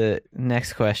 on to the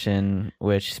next question,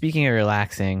 which, speaking of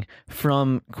relaxing,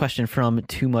 question from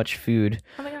Too Much Food,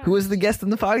 who was the guest on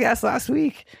the podcast last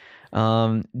week.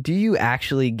 Do you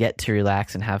actually get to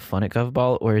relax and have fun at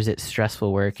Govball, or is it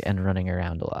stressful work and running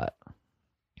around a lot?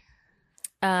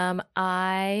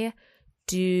 I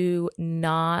do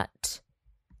not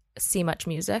see much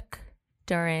music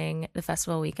during the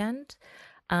festival weekend.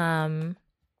 I'm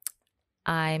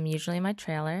usually in my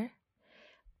trailer.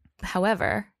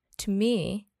 However, to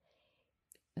me,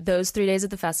 those 3 days of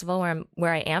the festival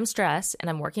where I am stressed and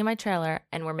I'm working in my trailer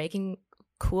and we're making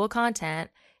cool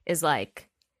content is like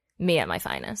me at my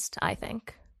finest, I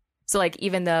think. So like,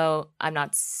 even though I'm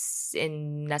not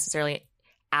necessarily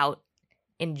out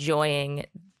enjoying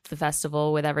the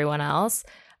festival with everyone else,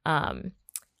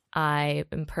 I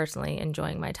am personally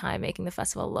enjoying my time making the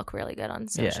festival look really good on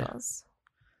socials.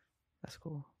 Yeah. That's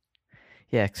cool.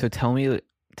 Yeah. So tell me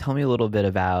a little bit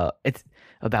about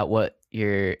what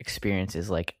your experience is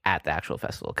like at the actual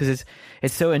festival, because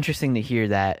it's so interesting to hear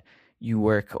that you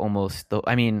work almost.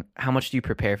 I mean, how much do you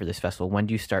prepare for this festival? When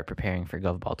do you start preparing for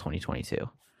Govball 2022?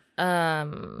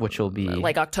 Which will be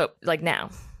like October, like now.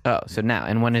 Oh, so now.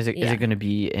 And when is it? Is Yeah. it going to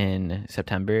be in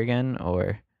September again,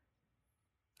 or?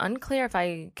 Unclear if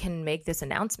I can make this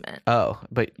announcement. Oh,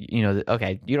 but you know,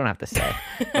 okay, you don't have to say,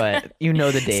 but you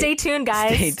know the date. Stay tuned,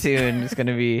 guys. Stay tuned. It's going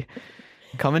to be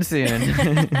coming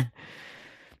soon.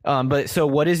 But so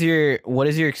what is your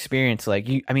experience like?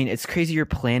 I mean, it's crazy you're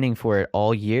planning for it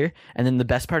all year, and then the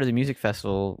best part of the music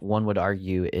festival, one would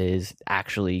argue, is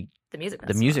actually The music. the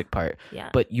festival. music part. Yeah.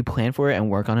 But you plan for it and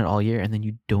work on it all year, and then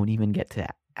you don't even get to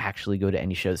actually go to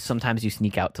any shows. Sometimes you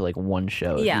sneak out to like one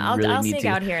show. if Yeah, you really I'll need sneak to.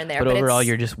 out here and there. But overall, it's-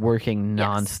 you're just working Yes.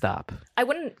 nonstop. I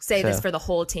wouldn't say this So- for the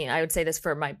whole team. I would say this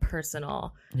for my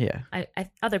personal. Yeah.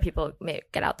 Other people may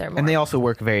get out there more. And they also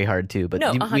work very hard too. But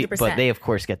No, but 100%. they of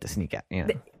course get to sneak out. You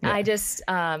know? Yeah. I just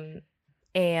am.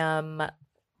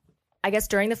 I guess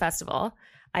during the festival,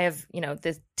 I have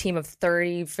this team of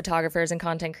 30 photographers and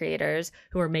content creators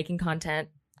who are making content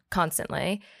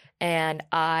constantly, and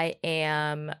I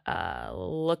am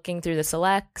looking through the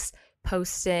selects,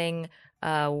 posting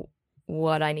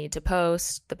what I need to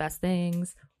post, the best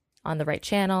things on the right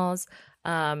channels.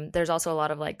 There's also a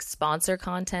lot of like sponsor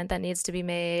content that needs to be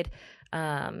made.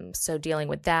 So dealing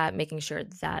with that, making sure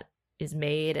that is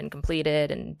made and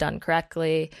completed and done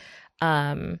correctly.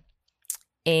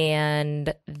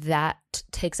 And that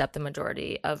takes up the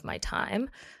majority of my time.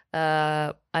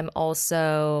 I'm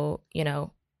also,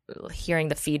 hearing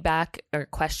the feedback or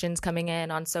questions coming in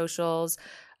on socials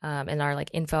and our like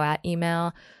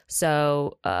info@email.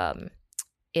 So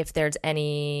if there's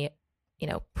any,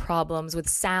 problems with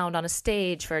sound on a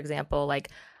stage, for example, like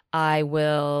I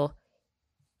will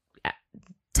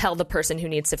tell the person who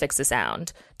needs to fix the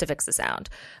sound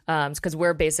because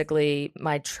we're basically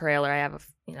my trailer. I have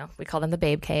we call them the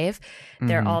Babe Cave.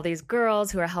 They're all these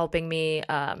girls who are helping me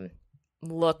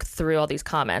look through all these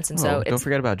comments, and so don't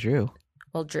forget about Drew.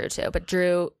 Well, Drew too, but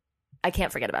Drew, I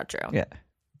can't forget about Drew. Yeah,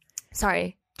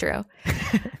 sorry, Drew,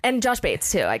 and Josh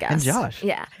Bates too, I guess. And Josh,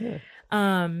 yeah.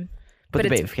 But the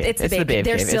Babe Cave. It's the Babe Cave.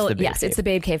 They're still It's the Babe Cave. it's the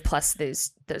Babe Cave plus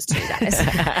those two guys.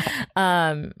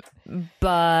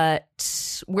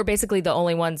 But we're basically the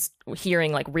only ones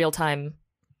hearing like real time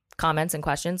comments and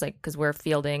questions, like because we're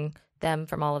fielding them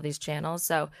from all of these channels.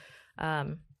 So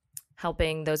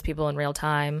helping those people in real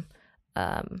time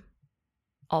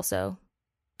also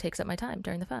takes up my time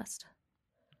during the fest.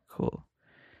 Cool.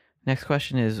 Next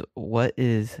question is, what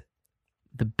is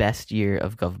the best year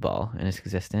of GovBall in its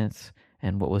existence,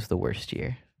 and what was the worst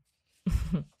year?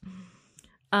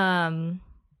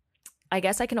 I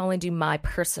guess I can only do my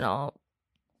personal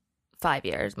 5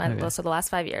 years. Okay. So the last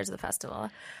 5 years of the festival.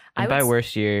 And by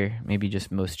worst year, maybe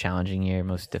just most challenging year,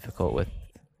 most difficult with,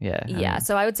 Yeah.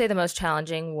 So I would say the most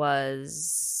challenging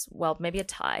was, well, maybe a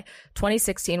tie.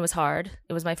 2016 was hard.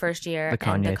 It was my first year. The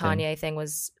and the Kanye Kanye thing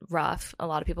was rough. A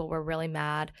lot of people were really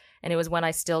mad. And it was when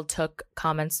I still took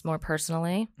comments more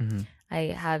personally. Mm-hmm. I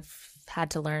have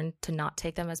had to learn to not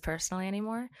take them as personally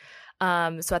anymore.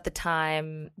 So at the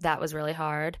time, that was really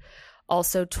hard.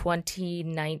 Also,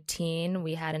 2019,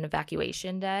 we had an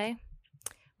evacuation day,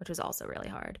 which was also really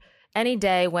hard. Any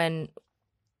day when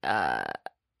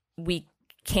we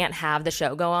can't have the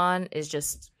show go on is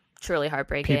just truly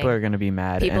heartbreaking. People are going to be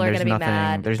mad. People and are there's going to be nothing,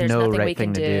 mad. There's no nothing right we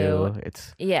thing can to do.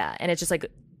 It's and it's just like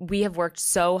we have worked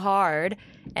so hard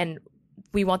and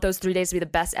we want those 3 days to be the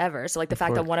best ever. So like the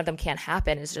fact that one of them can't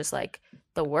happen is just like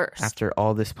the worst. after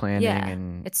all this planning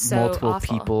and it's so multiple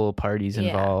awful. people, parties Yeah.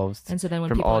 involved And so then when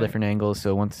from people all are- different angles.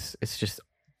 So once it's just,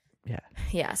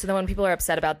 Yeah. So then when people are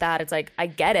upset about that, it's like, I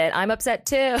get it. I'm upset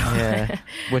too. yeah.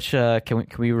 Which can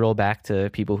we roll back to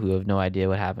people who have no idea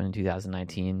what happened in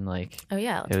 2019? Like, Oh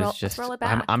yeah. it was Let's just. roll it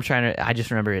back. I'm trying to. I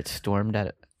just remember it stormed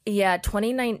at Yeah.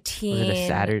 2019 Was it a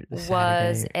Saturday-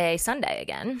 was a Sunday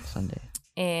again. Sunday.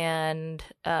 And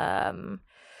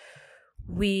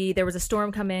there was a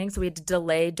storm coming, so we had to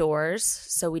delay doors.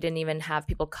 So we didn't even have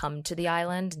people come to the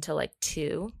island until like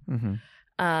 2. Mm-hmm.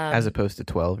 As opposed to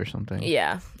 12 or something.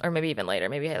 Yeah, or maybe even later.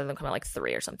 Maybe have them come at like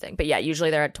 3 or something. But yeah, usually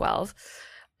they're at 12.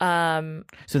 So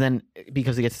then,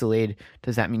 because it gets delayed,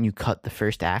 does that mean you cut the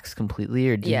first acts completely,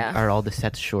 or Yeah. are all the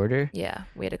sets shorter? Yeah,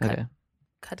 we had to cut Okay.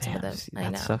 some of Damn, them. see, I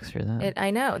that know. sucks for them.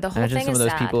 I know. The whole Imagine thing some is of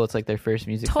those sad. people, it's like their first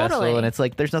music Totally. festival, and it's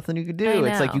like there's nothing you can do. I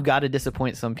It's like you know. got to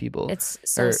disappoint some people. It's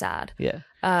so Or- sad. Yeah.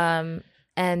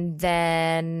 And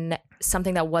then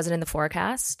something that wasn't in the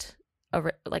forecast,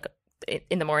 like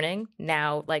in the morning,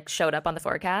 now like showed up on the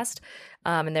forecast.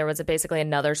 And there was basically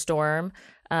another storm.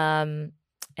 And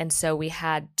so we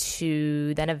had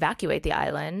to then evacuate the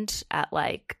island at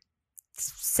like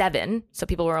 7. So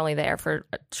people were only there for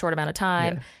a short amount of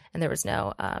time. Yeah. And there was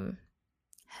no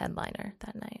headliner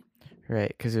that night.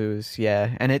 Right, because it was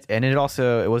and it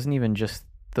also, it wasn't even just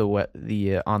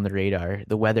the on the radar.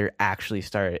 The weather actually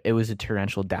started. It was a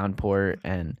torrential downpour,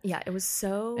 and it was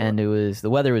so. And the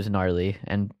weather was gnarly,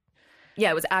 and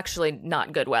it was actually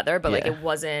not good weather, but like Yeah. it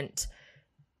wasn't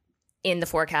in the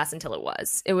forecast until it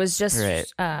was. It was just Right.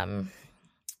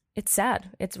 It's sad.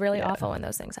 It's really Yeah. awful when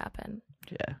those things happen.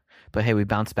 yeah. But hey, we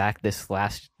bounced back this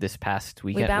past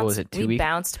weekend. What was it? 2 We weeks?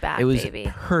 bounced back, It was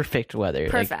baby. perfect weather.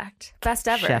 Like, Perfect. Best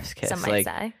ever. chef's kiss. Some might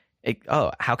say.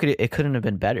 how could it couldn't have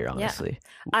been better, honestly.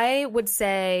 I would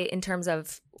say in terms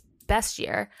of best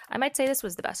year, I might say this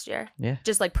was the best year. Yeah.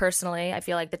 Just like personally, I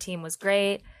feel like the team was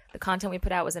great. The content we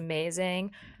put out was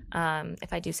amazing.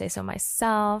 If I do say so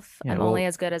myself, Yeah, I'm well- only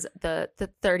as good as the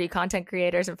 30 content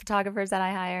creators and photographers that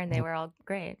I hire, and they were all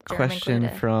great. Jerem Question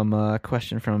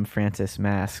included. from Francis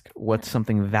Mask. What's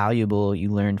something valuable you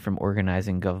learned from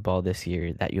organizing GovBall this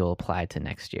year that you'll apply to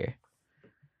next year?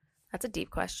 That's a deep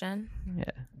question.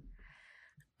 Yeah.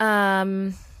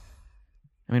 Um,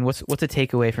 I mean, what's a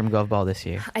takeaway from GovBall this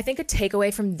year? I think a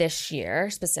takeaway from this year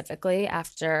specifically,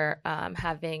 after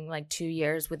having like 2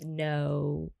 years with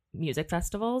no music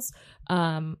festivals,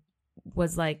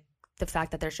 was like the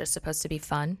fact that there's just supposed to be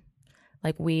fun.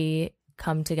 Like we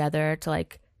come together to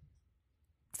like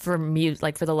for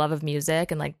for the love of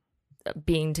music and like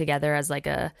being together as like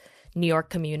a New York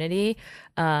community.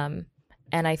 And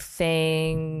I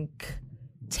think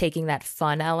taking that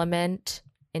fun element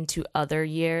into other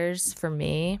years for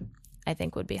me, I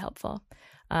think would be helpful.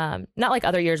 Not like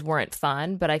other years weren't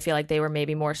fun, but I feel like they were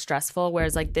maybe more stressful.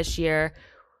 Whereas like this year,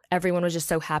 everyone was just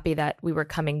so happy that we were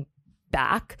coming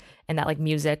back and that like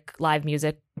live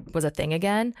music was a thing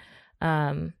again.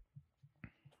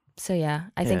 So yeah,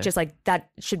 I think just like that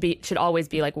should always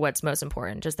be like what's most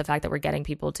important. Just the fact that we're getting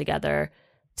people together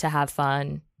to have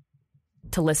fun,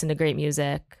 to listen to great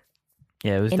music.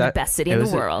 Yeah, it was in the best city in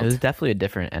the world. It was definitely a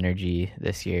different energy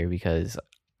this year because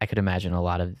I could imagine a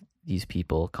lot of these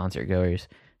people, concert goers,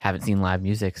 haven't seen live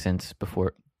music since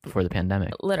before the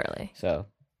pandemic. Literally. So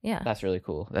Yeah. that's really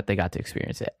cool that they got to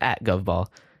experience it at GovBall,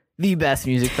 the best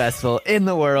music festival in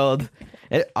the world.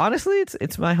 Honestly,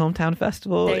 it's my hometown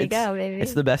festival. There you go, baby.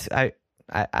 It's the best. I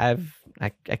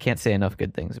can't say enough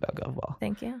good things about GovBall.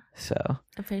 Thank you. So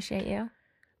Appreciate you.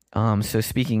 So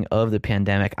speaking of the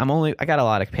pandemic, I got a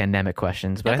lot of pandemic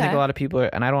questions, but I think Okay. a lot of people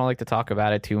and I don't like to talk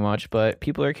about it too much, but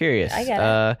people are curious. I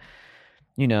get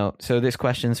it. So this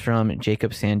question's from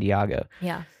Jacob Santiago.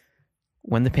 Yeah.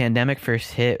 When the pandemic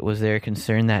first hit, was there a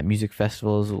concern that music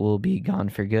festivals will be gone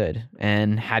for good?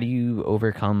 And how do you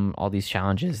overcome all these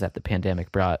challenges that the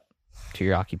pandemic brought to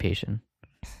your occupation?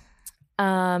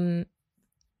 I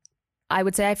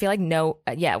would say I feel like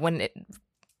when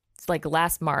it's like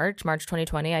last March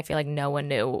 2020, I feel like no one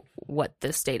knew what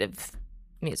the state of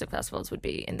music festivals would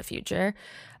be in the future.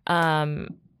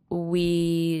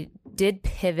 We did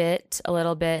pivot a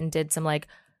little bit and did some like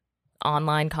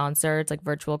online concerts, like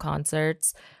virtual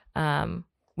concerts,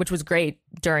 which was great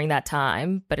during that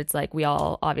time. But it's like we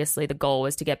all, obviously the goal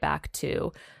was to get back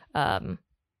to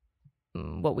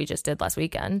what we just did last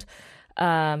weekend.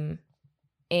 And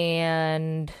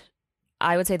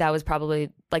I would say that was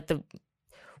probably like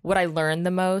what I learned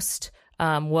the most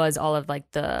was all of like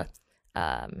the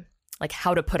like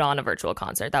how to put on a virtual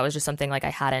concert. That was just something like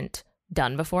I hadn't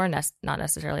done before, and that's not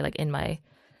necessarily like in my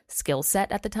skill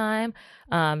set at the time.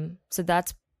 So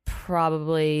that's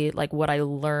probably like what I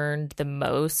learned the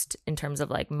most in terms of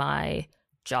like my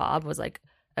job was like,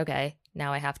 okay,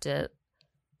 now I have to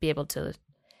be able to,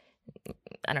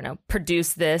 I don't know,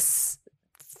 produce this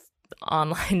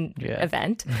online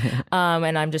event.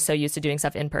 And I'm just so used to doing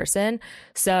stuff in person.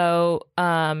 So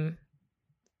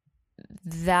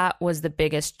that was the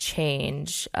biggest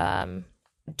change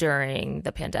during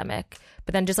the pandemic.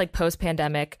 But then just like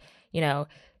post-pandemic,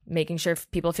 making sure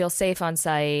people feel safe on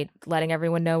site, letting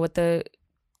everyone know what the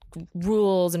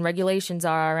rules and regulations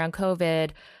are around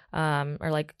COVID,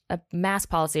 or like a mask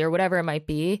policy or whatever it might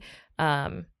be,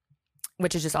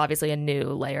 which is just obviously a new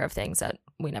layer of things that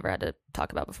we never had to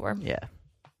talk about before. Yeah.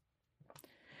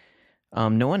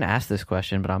 No one asked this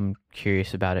question, but I'm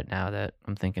curious about it now that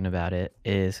I'm thinking about it,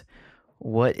 is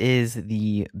what is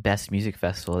the best music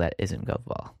festival that isn't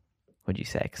GovBall, would you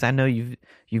say? Because I know you've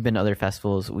been to other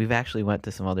festivals. We've actually went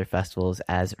to some other festivals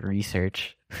as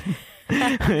research.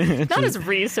 Not as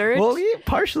research. Well,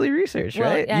 partially research,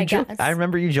 Well, right? yeah, I guess. I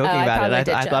remember you joking I about probably it.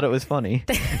 did I joke. thought it was funny.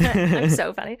 I'm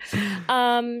so funny.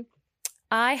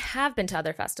 I have been to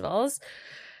other festivals,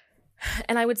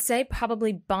 and I would say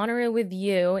probably Bonnaroo with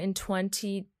You in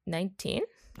 2019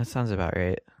 That sounds about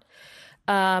right.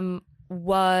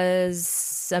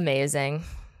 was amazing.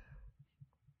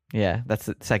 Yeah, that's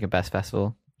the second best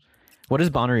festival. What does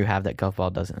Bonnaroo have that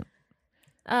Govball doesn't?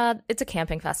 It's a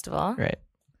camping festival. Right.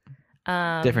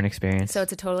 Different experience. So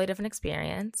it's a totally different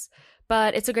experience,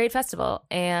 but it's a great festival.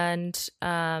 And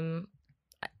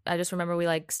I just remember we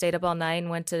like stayed up all night and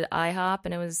went to IHOP,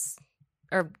 and it was,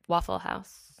 or Waffle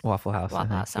House. Waffle House.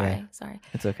 Sorry.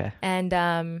 It's okay. And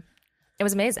it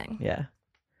was amazing. Yeah.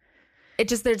 It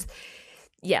just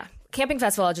camping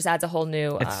festival just adds a whole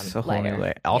new It's a whole layer. new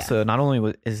layer. Also, not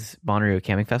only is Bonnaroo a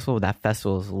camping festival, but that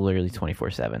festival is literally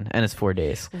 24/7, and it's 4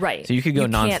 days. Right. So you could go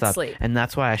nonstop. Can't sleep. And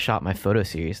that's why I shot my photo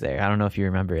series there. I don't know if you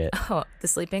remember it. Oh, the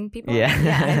sleeping people? Yeah.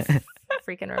 Yeah, I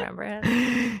freaking remember it.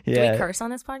 Yeah. Do we curse on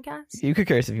this podcast? You could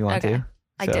curse if you want Okay. to.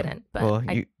 I didn't, but well,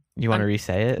 you want to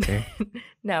re-say it? Or?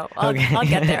 No, I'll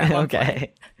get there at one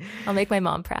point. I'll make my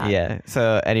mom proud. Yeah.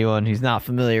 So anyone who's not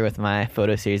familiar with my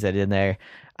photo series I did there,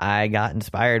 I got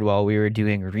inspired while we were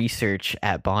doing research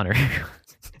at Bonnaroo.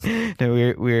 No,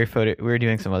 we were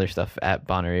doing some other stuff at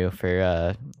Bonnaroo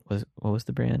for what was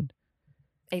the brand?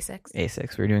 A6.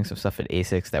 A6. We were doing some stuff at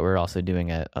A6 that we're also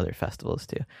doing at other festivals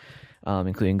too,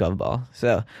 including Govball.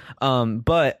 So,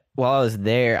 but while I was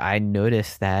there, I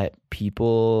noticed that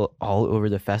people all over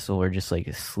the festival were just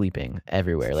like sleeping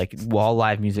everywhere. Like while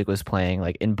live music was playing,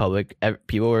 like in public,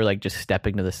 people were like just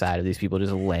stepping to the side of these people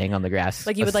just laying on the grass.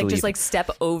 Like you would like just like step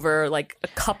over like a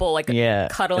couple like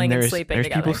cuddling and sleeping there's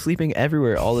together. People sleeping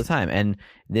everywhere all the time. And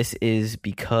this is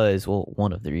because, well,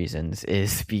 one of the reasons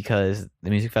is because the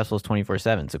music festival is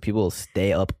 24/7. So people will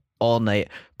stay up all night,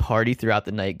 party throughout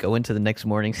the night, go into the next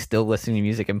morning still listening to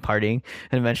music and partying,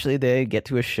 and eventually they get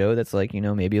to a show that's like, you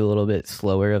know, maybe a little bit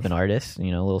slower of an artist, you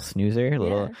know, a little snoozer, a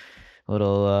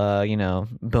little you know,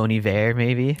 Bon Iver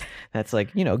maybe, that's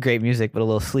like, you know, great music but a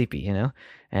little sleepy, you know,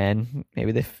 and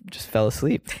maybe they just fell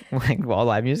asleep like while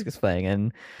live music is playing.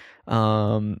 And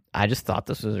I just thought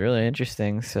this was really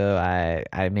interesting, so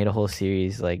I made a whole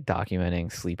series like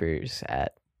documenting sleepers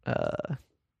at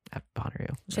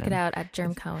Bonnaroo. Check it out at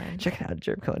Germ Cohen. Check it out at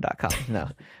germcohen.com.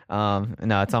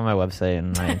 No, it's on my website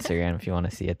and my Instagram if you want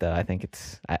to see it though. I think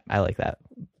I like that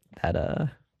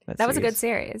was a good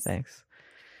series. Thanks.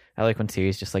 I like when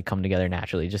series just like come together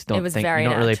naturally. Just don't think, very you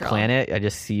don't really natural. plan it. I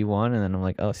just see one and then I'm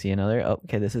like, oh, see another. Oh,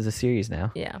 okay, this is a series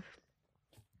now. Yeah.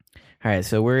 All right,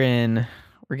 so we're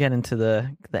getting to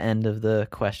the end of the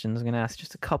questions. I'm gonna ask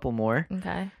just a couple more.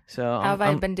 Okay. So how have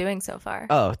I been doing so far?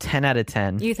 Oh, 10 out of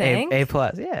 10. You think? A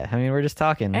plus. Yeah. I mean, we're just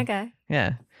talking. Okay.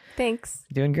 Yeah. Thanks.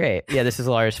 Doing great. Yeah, this is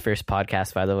Laura's first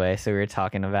podcast, by the way. So we were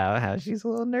talking about how she's a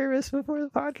little nervous before the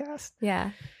podcast.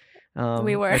 Yeah.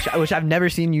 We were. Which I've never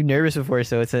seen you nervous before.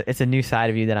 So it's a new side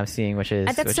of you that I'm seeing, which is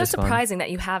That's so is fun. surprising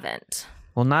that you haven't.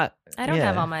 Well, not. I don't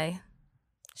have all my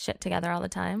shit together all the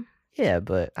time. Yeah,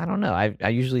 but I don't know. I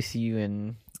usually see you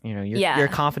in, you know, Yeah. you're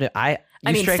confident. I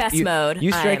mean, fest mode.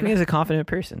 You strike me as a confident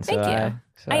person. So Thank you.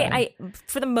 I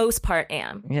for the most part,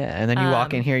 am. Yeah, and then you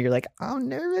walk in here, you're like, I'm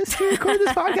nervous to record this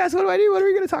podcast. What do I do? What are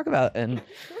we going to talk about? And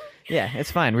yeah,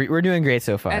 it's fine. We're doing great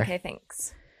so far. Okay,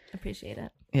 thanks. Appreciate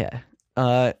it. Yeah.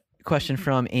 Question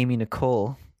from Amy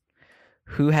Nicole.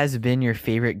 Who has been your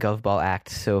favorite Govball act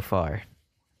so far?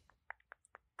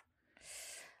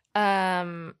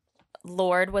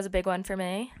 Lorde was a big one for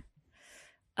me.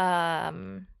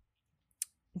 Dua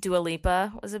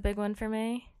Lipa was a big one for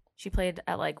me. She played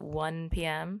at like 1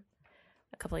 p.m.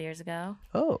 a couple of years ago.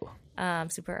 Oh.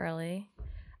 Super early.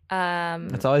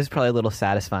 It's always probably a little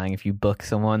satisfying if you book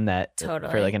someone that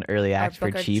Totally. for like an early act for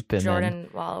cheap. And Jordan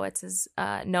Wolowitz is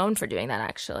known for doing that,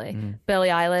 actually. Billie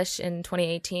Eilish in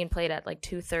 2018 played at like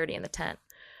 2:30 in the tent.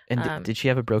 And did she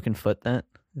have a broken foot then?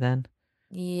 While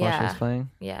she was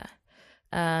playing? Yeah.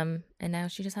 And now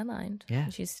she just headlined. Yeah.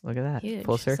 She's look at that. huge.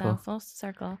 Full circle. So, full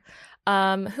circle.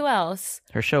 Who else?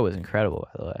 Her show was incredible,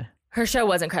 by the way. Her show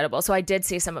was incredible. So I did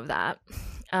see some of that.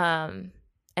 And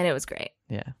it was great.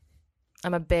 Yeah.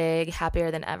 I'm a big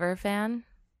Happier Than Ever fan.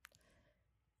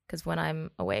 Because when I'm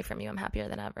away from you, I'm happier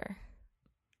than ever.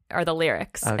 Or the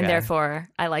lyrics. Okay. And therefore,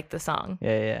 I like the song.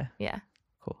 Yeah. Yeah.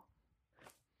 Cool.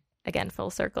 Again, full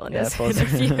circle in Yeah, this full,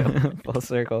 interview. full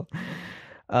circle.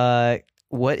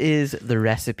 What is the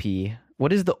recipe?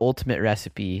 What is the ultimate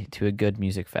recipe to a good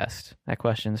music fest? That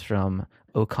question's from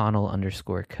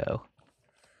O'Connell_co.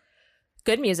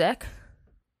 Good music,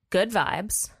 good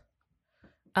vibes,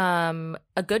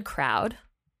 a good crowd,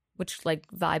 which like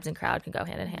vibes and crowd can go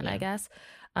hand in hand, I guess.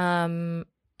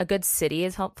 A good city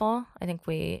is helpful. I think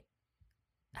we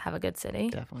have a good city.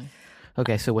 Definitely.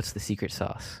 Okay, so what's the secret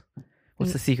sauce?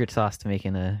 What's the secret sauce to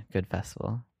making a good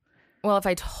festival? Well, if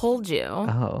I told you,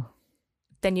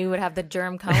 then you would have the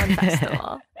Germ Cohen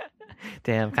Festival.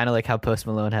 Damn, kind of like how Post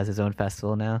Malone has his own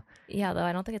festival now. Yeah, though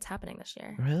I don't think it's happening this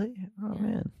year. Really? Oh, Yeah.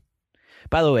 man.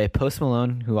 By the way, Post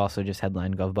Malone, who also just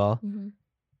headlined Govball, Mm-hmm.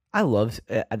 I love.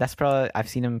 That's probably I've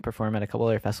seen him perform at a couple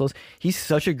other festivals. He's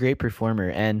such a great performer,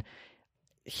 and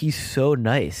he's so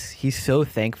nice. He's so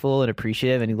thankful and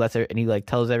appreciative, and he like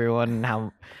tells everyone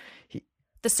how.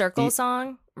 The Circle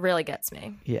song really gets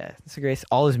me. Yeah, it's a great.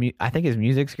 I think his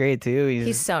music's great too.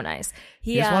 He's so nice.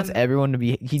 He just wants everyone to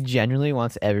be. He genuinely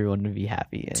wants everyone to be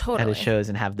happy at his shows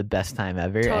and have the best time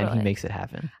ever, and he makes it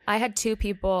happen. I had two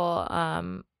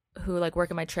people who like work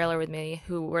in my trailer with me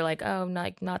who were like, "Oh,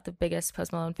 not the biggest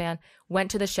Post Malone fan."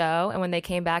 Went to the show, and when they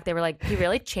came back, they were like, "He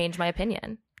really changed my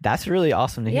opinion." That's really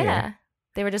awesome to hear. Yeah,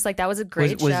 they were just like, "That was a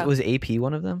great show." Was AP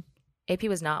one of them? AP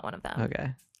was not one of them.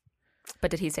 Okay.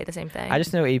 But did he say the same thing? I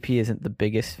just know AP isn't the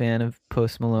biggest fan of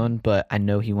Post Malone, but I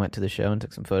know he went to the show and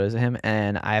took some photos of him,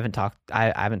 and I haven't talked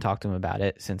to him about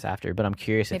it since after. But I'm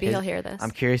curious. Maybe he'll hear this.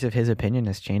 I'm curious if his opinion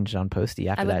has changed on Posty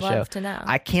after that show. I would love to know.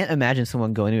 I can't imagine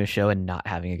someone going to a show and not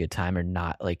having a good time, or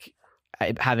not like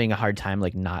having a hard time,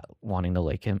 like not wanting to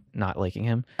like him, not liking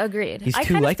him. Agreed. He's I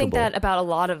too kind of likable. think that about a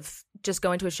lot of just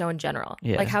going to a show in general.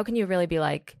 Yeah. Like, how can you really be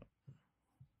like,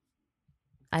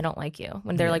 I don't like you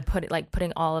when they're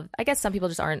putting all of. I guess some people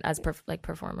just aren't as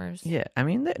performers. Yeah, I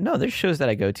mean, there's shows that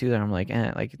I go to that I'm like,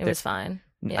 It was fine.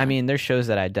 Yeah. I mean, there's shows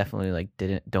that I definitely like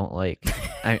don't like.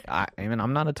 I mean,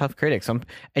 I'm not a tough critic.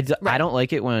 I don't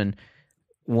like it when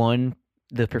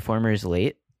the performer is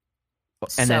late,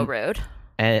 and rude,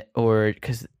 or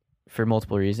because for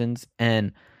multiple reasons,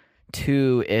 and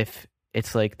two, if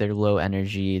it's like they're low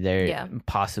energy, they're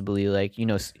possibly like,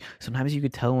 sometimes you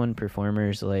could tell when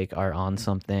performers like are on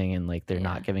something and like they're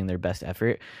not giving their best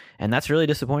effort, and that's really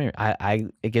disappointing.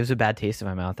 It gives a bad taste in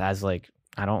my mouth as like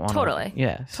I don't want totally.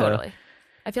 Yeah, totally.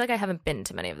 I feel like I haven't been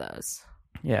to many of those.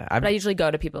 Yeah, but I usually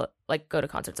go to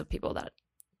concerts of people that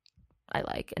I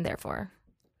like, and therefore,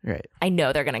 right, I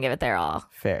know they're gonna give it their all.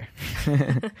 Fair.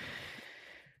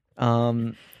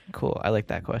 Cool. I like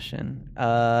that question.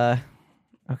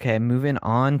 Okay, moving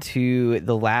on to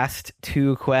the last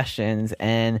two questions,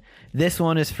 and this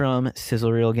one is from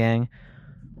Sizzle Reel Gang.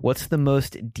 What's the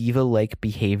most diva-like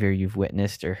behavior you've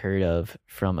witnessed or heard of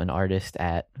from an artist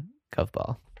at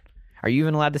Govball? Are you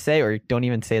even allowed to say, or don't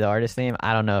even say the artist name?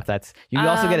 I don't know if that's. You can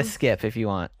also get a skip if you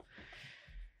want.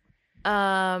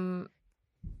 I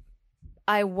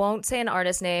won't say an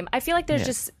artist name. I feel like there's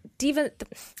just diva.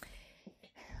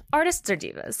 Artists are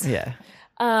divas. Yeah.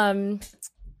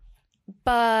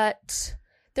 But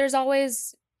there's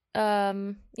always,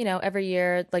 every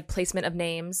year, like placement of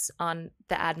names on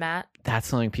the ad mat. That's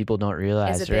something people don't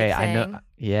realize, is a big right? thing. I know.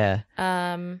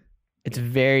 Yeah. It's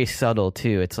very subtle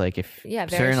too. It's like if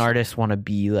certain artists want to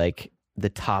be like the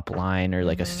top line or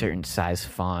like a certain size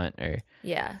font or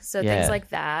things like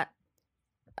that.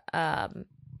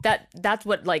 That's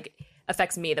what like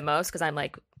affects me the most because I'm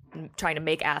like trying to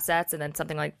make assets and then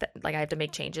something like that, like I have to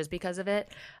make changes because of it.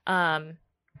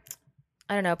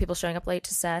 I don't know, people showing up late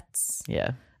to sets.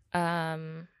 Yeah.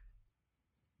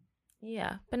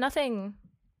 Yeah, but nothing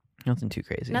too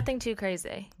crazy. Nothing too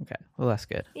crazy. Okay. Well, that's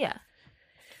good. Yeah.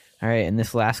 All right, and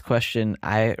this last question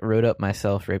I wrote up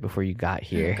myself right before you got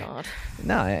here. Oh God.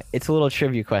 No, it's a little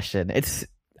trivia question. It's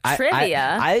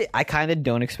trivia. I kind of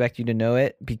don't expect you to know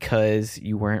it because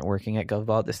you weren't working at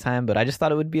Govball at this time, but I just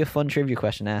thought it would be a fun trivia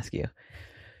question to ask you.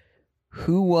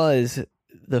 Who was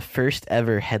the first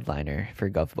ever headliner for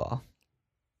Govball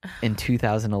in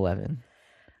 2011?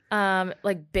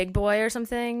 Like Big Boy or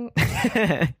something.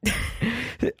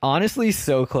 Honestly,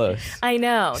 so close. I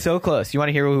know. So close. You want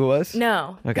to hear who it was?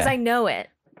 No, because Okay. I know it.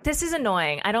 This is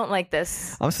annoying. I don't like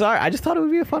this. I'm sorry. I just thought it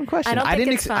would be a fun question. I don't think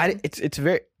didn't it's fun. It's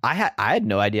very. I had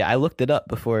no idea. I looked it up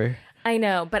before. I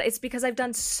know, but it's because I've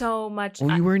done so much.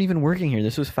 Well, you weren't even working here.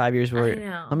 This was 5 years before. I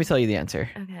know. Let me tell you the answer.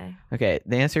 Okay. Okay.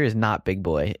 The answer is not Big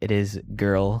Boy. It is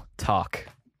Girl Talk.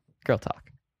 Girl Talk.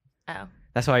 Oh.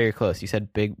 That's why you're close. You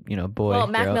said big, boy. Well,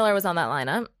 Mac girl. Miller was on that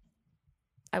lineup.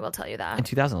 I will tell you In that.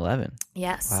 2011.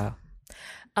 Yes.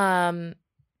 Wow.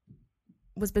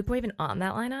 Was Big Boy even on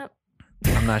that lineup?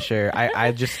 I'm not sure.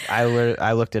 I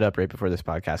looked it up right before this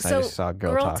podcast. And I just saw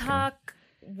Girl Talk. Talk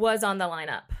was on the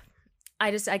lineup.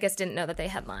 I guess didn't know that they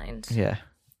headlined. Yeah.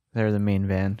 They're the main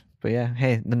band. But yeah,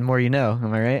 hey, the more you know.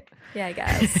 Am I right? Yeah, I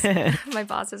guess. My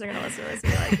bosses are going to listen to this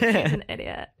and be like, she's an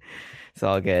idiot. It's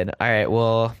all good. All right.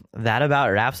 Well, that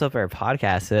about wraps up our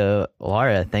podcast. So,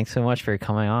 Laura, thanks so much for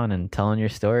coming on and telling your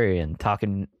story and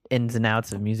talking ins and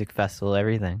outs of music festival,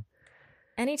 everything.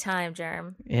 Anytime,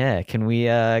 Jerem. Yeah. Can we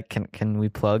can we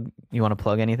plug? You want to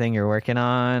plug anything you're working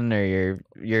on or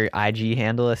your IG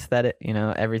handle aesthetic?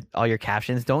 All your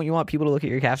captions. Don't you want people to look at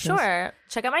your captions? Sure.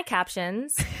 Check out my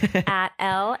captions at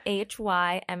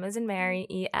LHY M as in Mary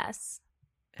ES.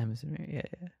 M as in Mary.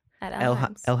 Yeah. At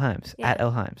Elheims. Yeah. At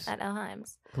Elheims. At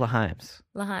Elheims.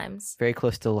 L'Heims. Very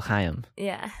close to L'Chaim.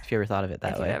 Yeah. If you ever thought of it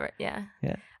that way. Yeah.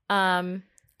 Yeah. And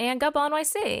Gubble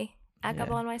NYC. At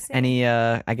Gubble NYC. Any,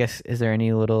 I guess, is there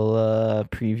any little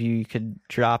preview you could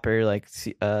drop or like,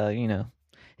 a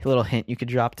little hint you could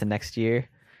drop to next year?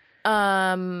 It's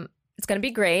going to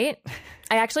be great.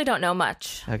 I actually don't know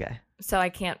much. Okay. So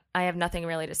I have nothing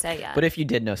really to say yet. But if you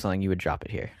did know something, you would drop it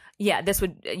here. Yeah,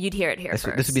 you'd hear it here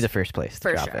first. This would be the first place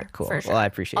to drop it. Cool. For sure. Well, I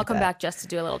appreciate I'll come that. back just to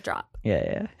do a little drop.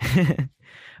 Yeah.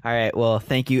 All right. Well,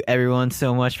 thank you everyone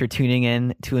so much for tuning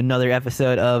in to another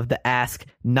episode of the Ask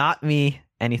Not Me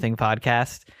Anything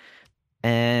podcast.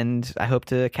 And I hope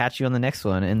to catch you on the next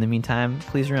one. In the meantime,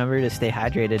 please remember to stay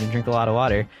hydrated and drink a lot of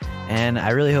water. And I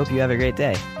really hope you have a great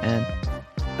day. And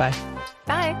bye.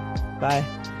 Bye. Bye.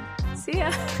 See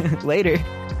ya. Later.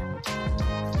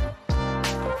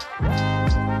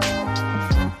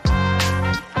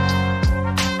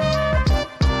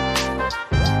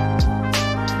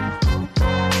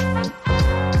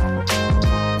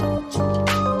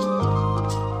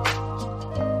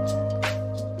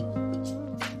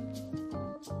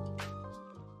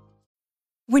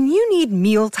 When you need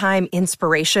mealtime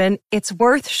inspiration, it's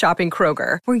worth shopping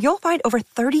Kroger, where you'll find over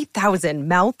 30,000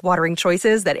 mouth-watering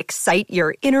choices that excite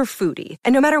your inner foodie.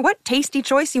 And no matter what tasty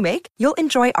choice you make, you'll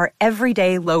enjoy our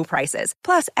everyday low prices,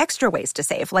 plus extra ways to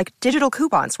save, like digital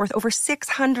coupons worth over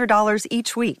 $600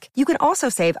 each week. You can also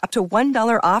save up to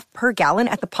 $1 off per gallon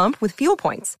at the pump with fuel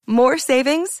points. More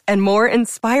savings and more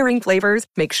inspiring flavors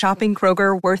make shopping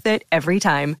Kroger worth it every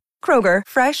time. Kroger,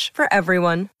 fresh for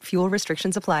everyone. Fuel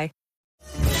restrictions apply.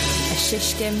 A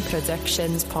Shishkin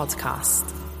Productions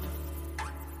podcast.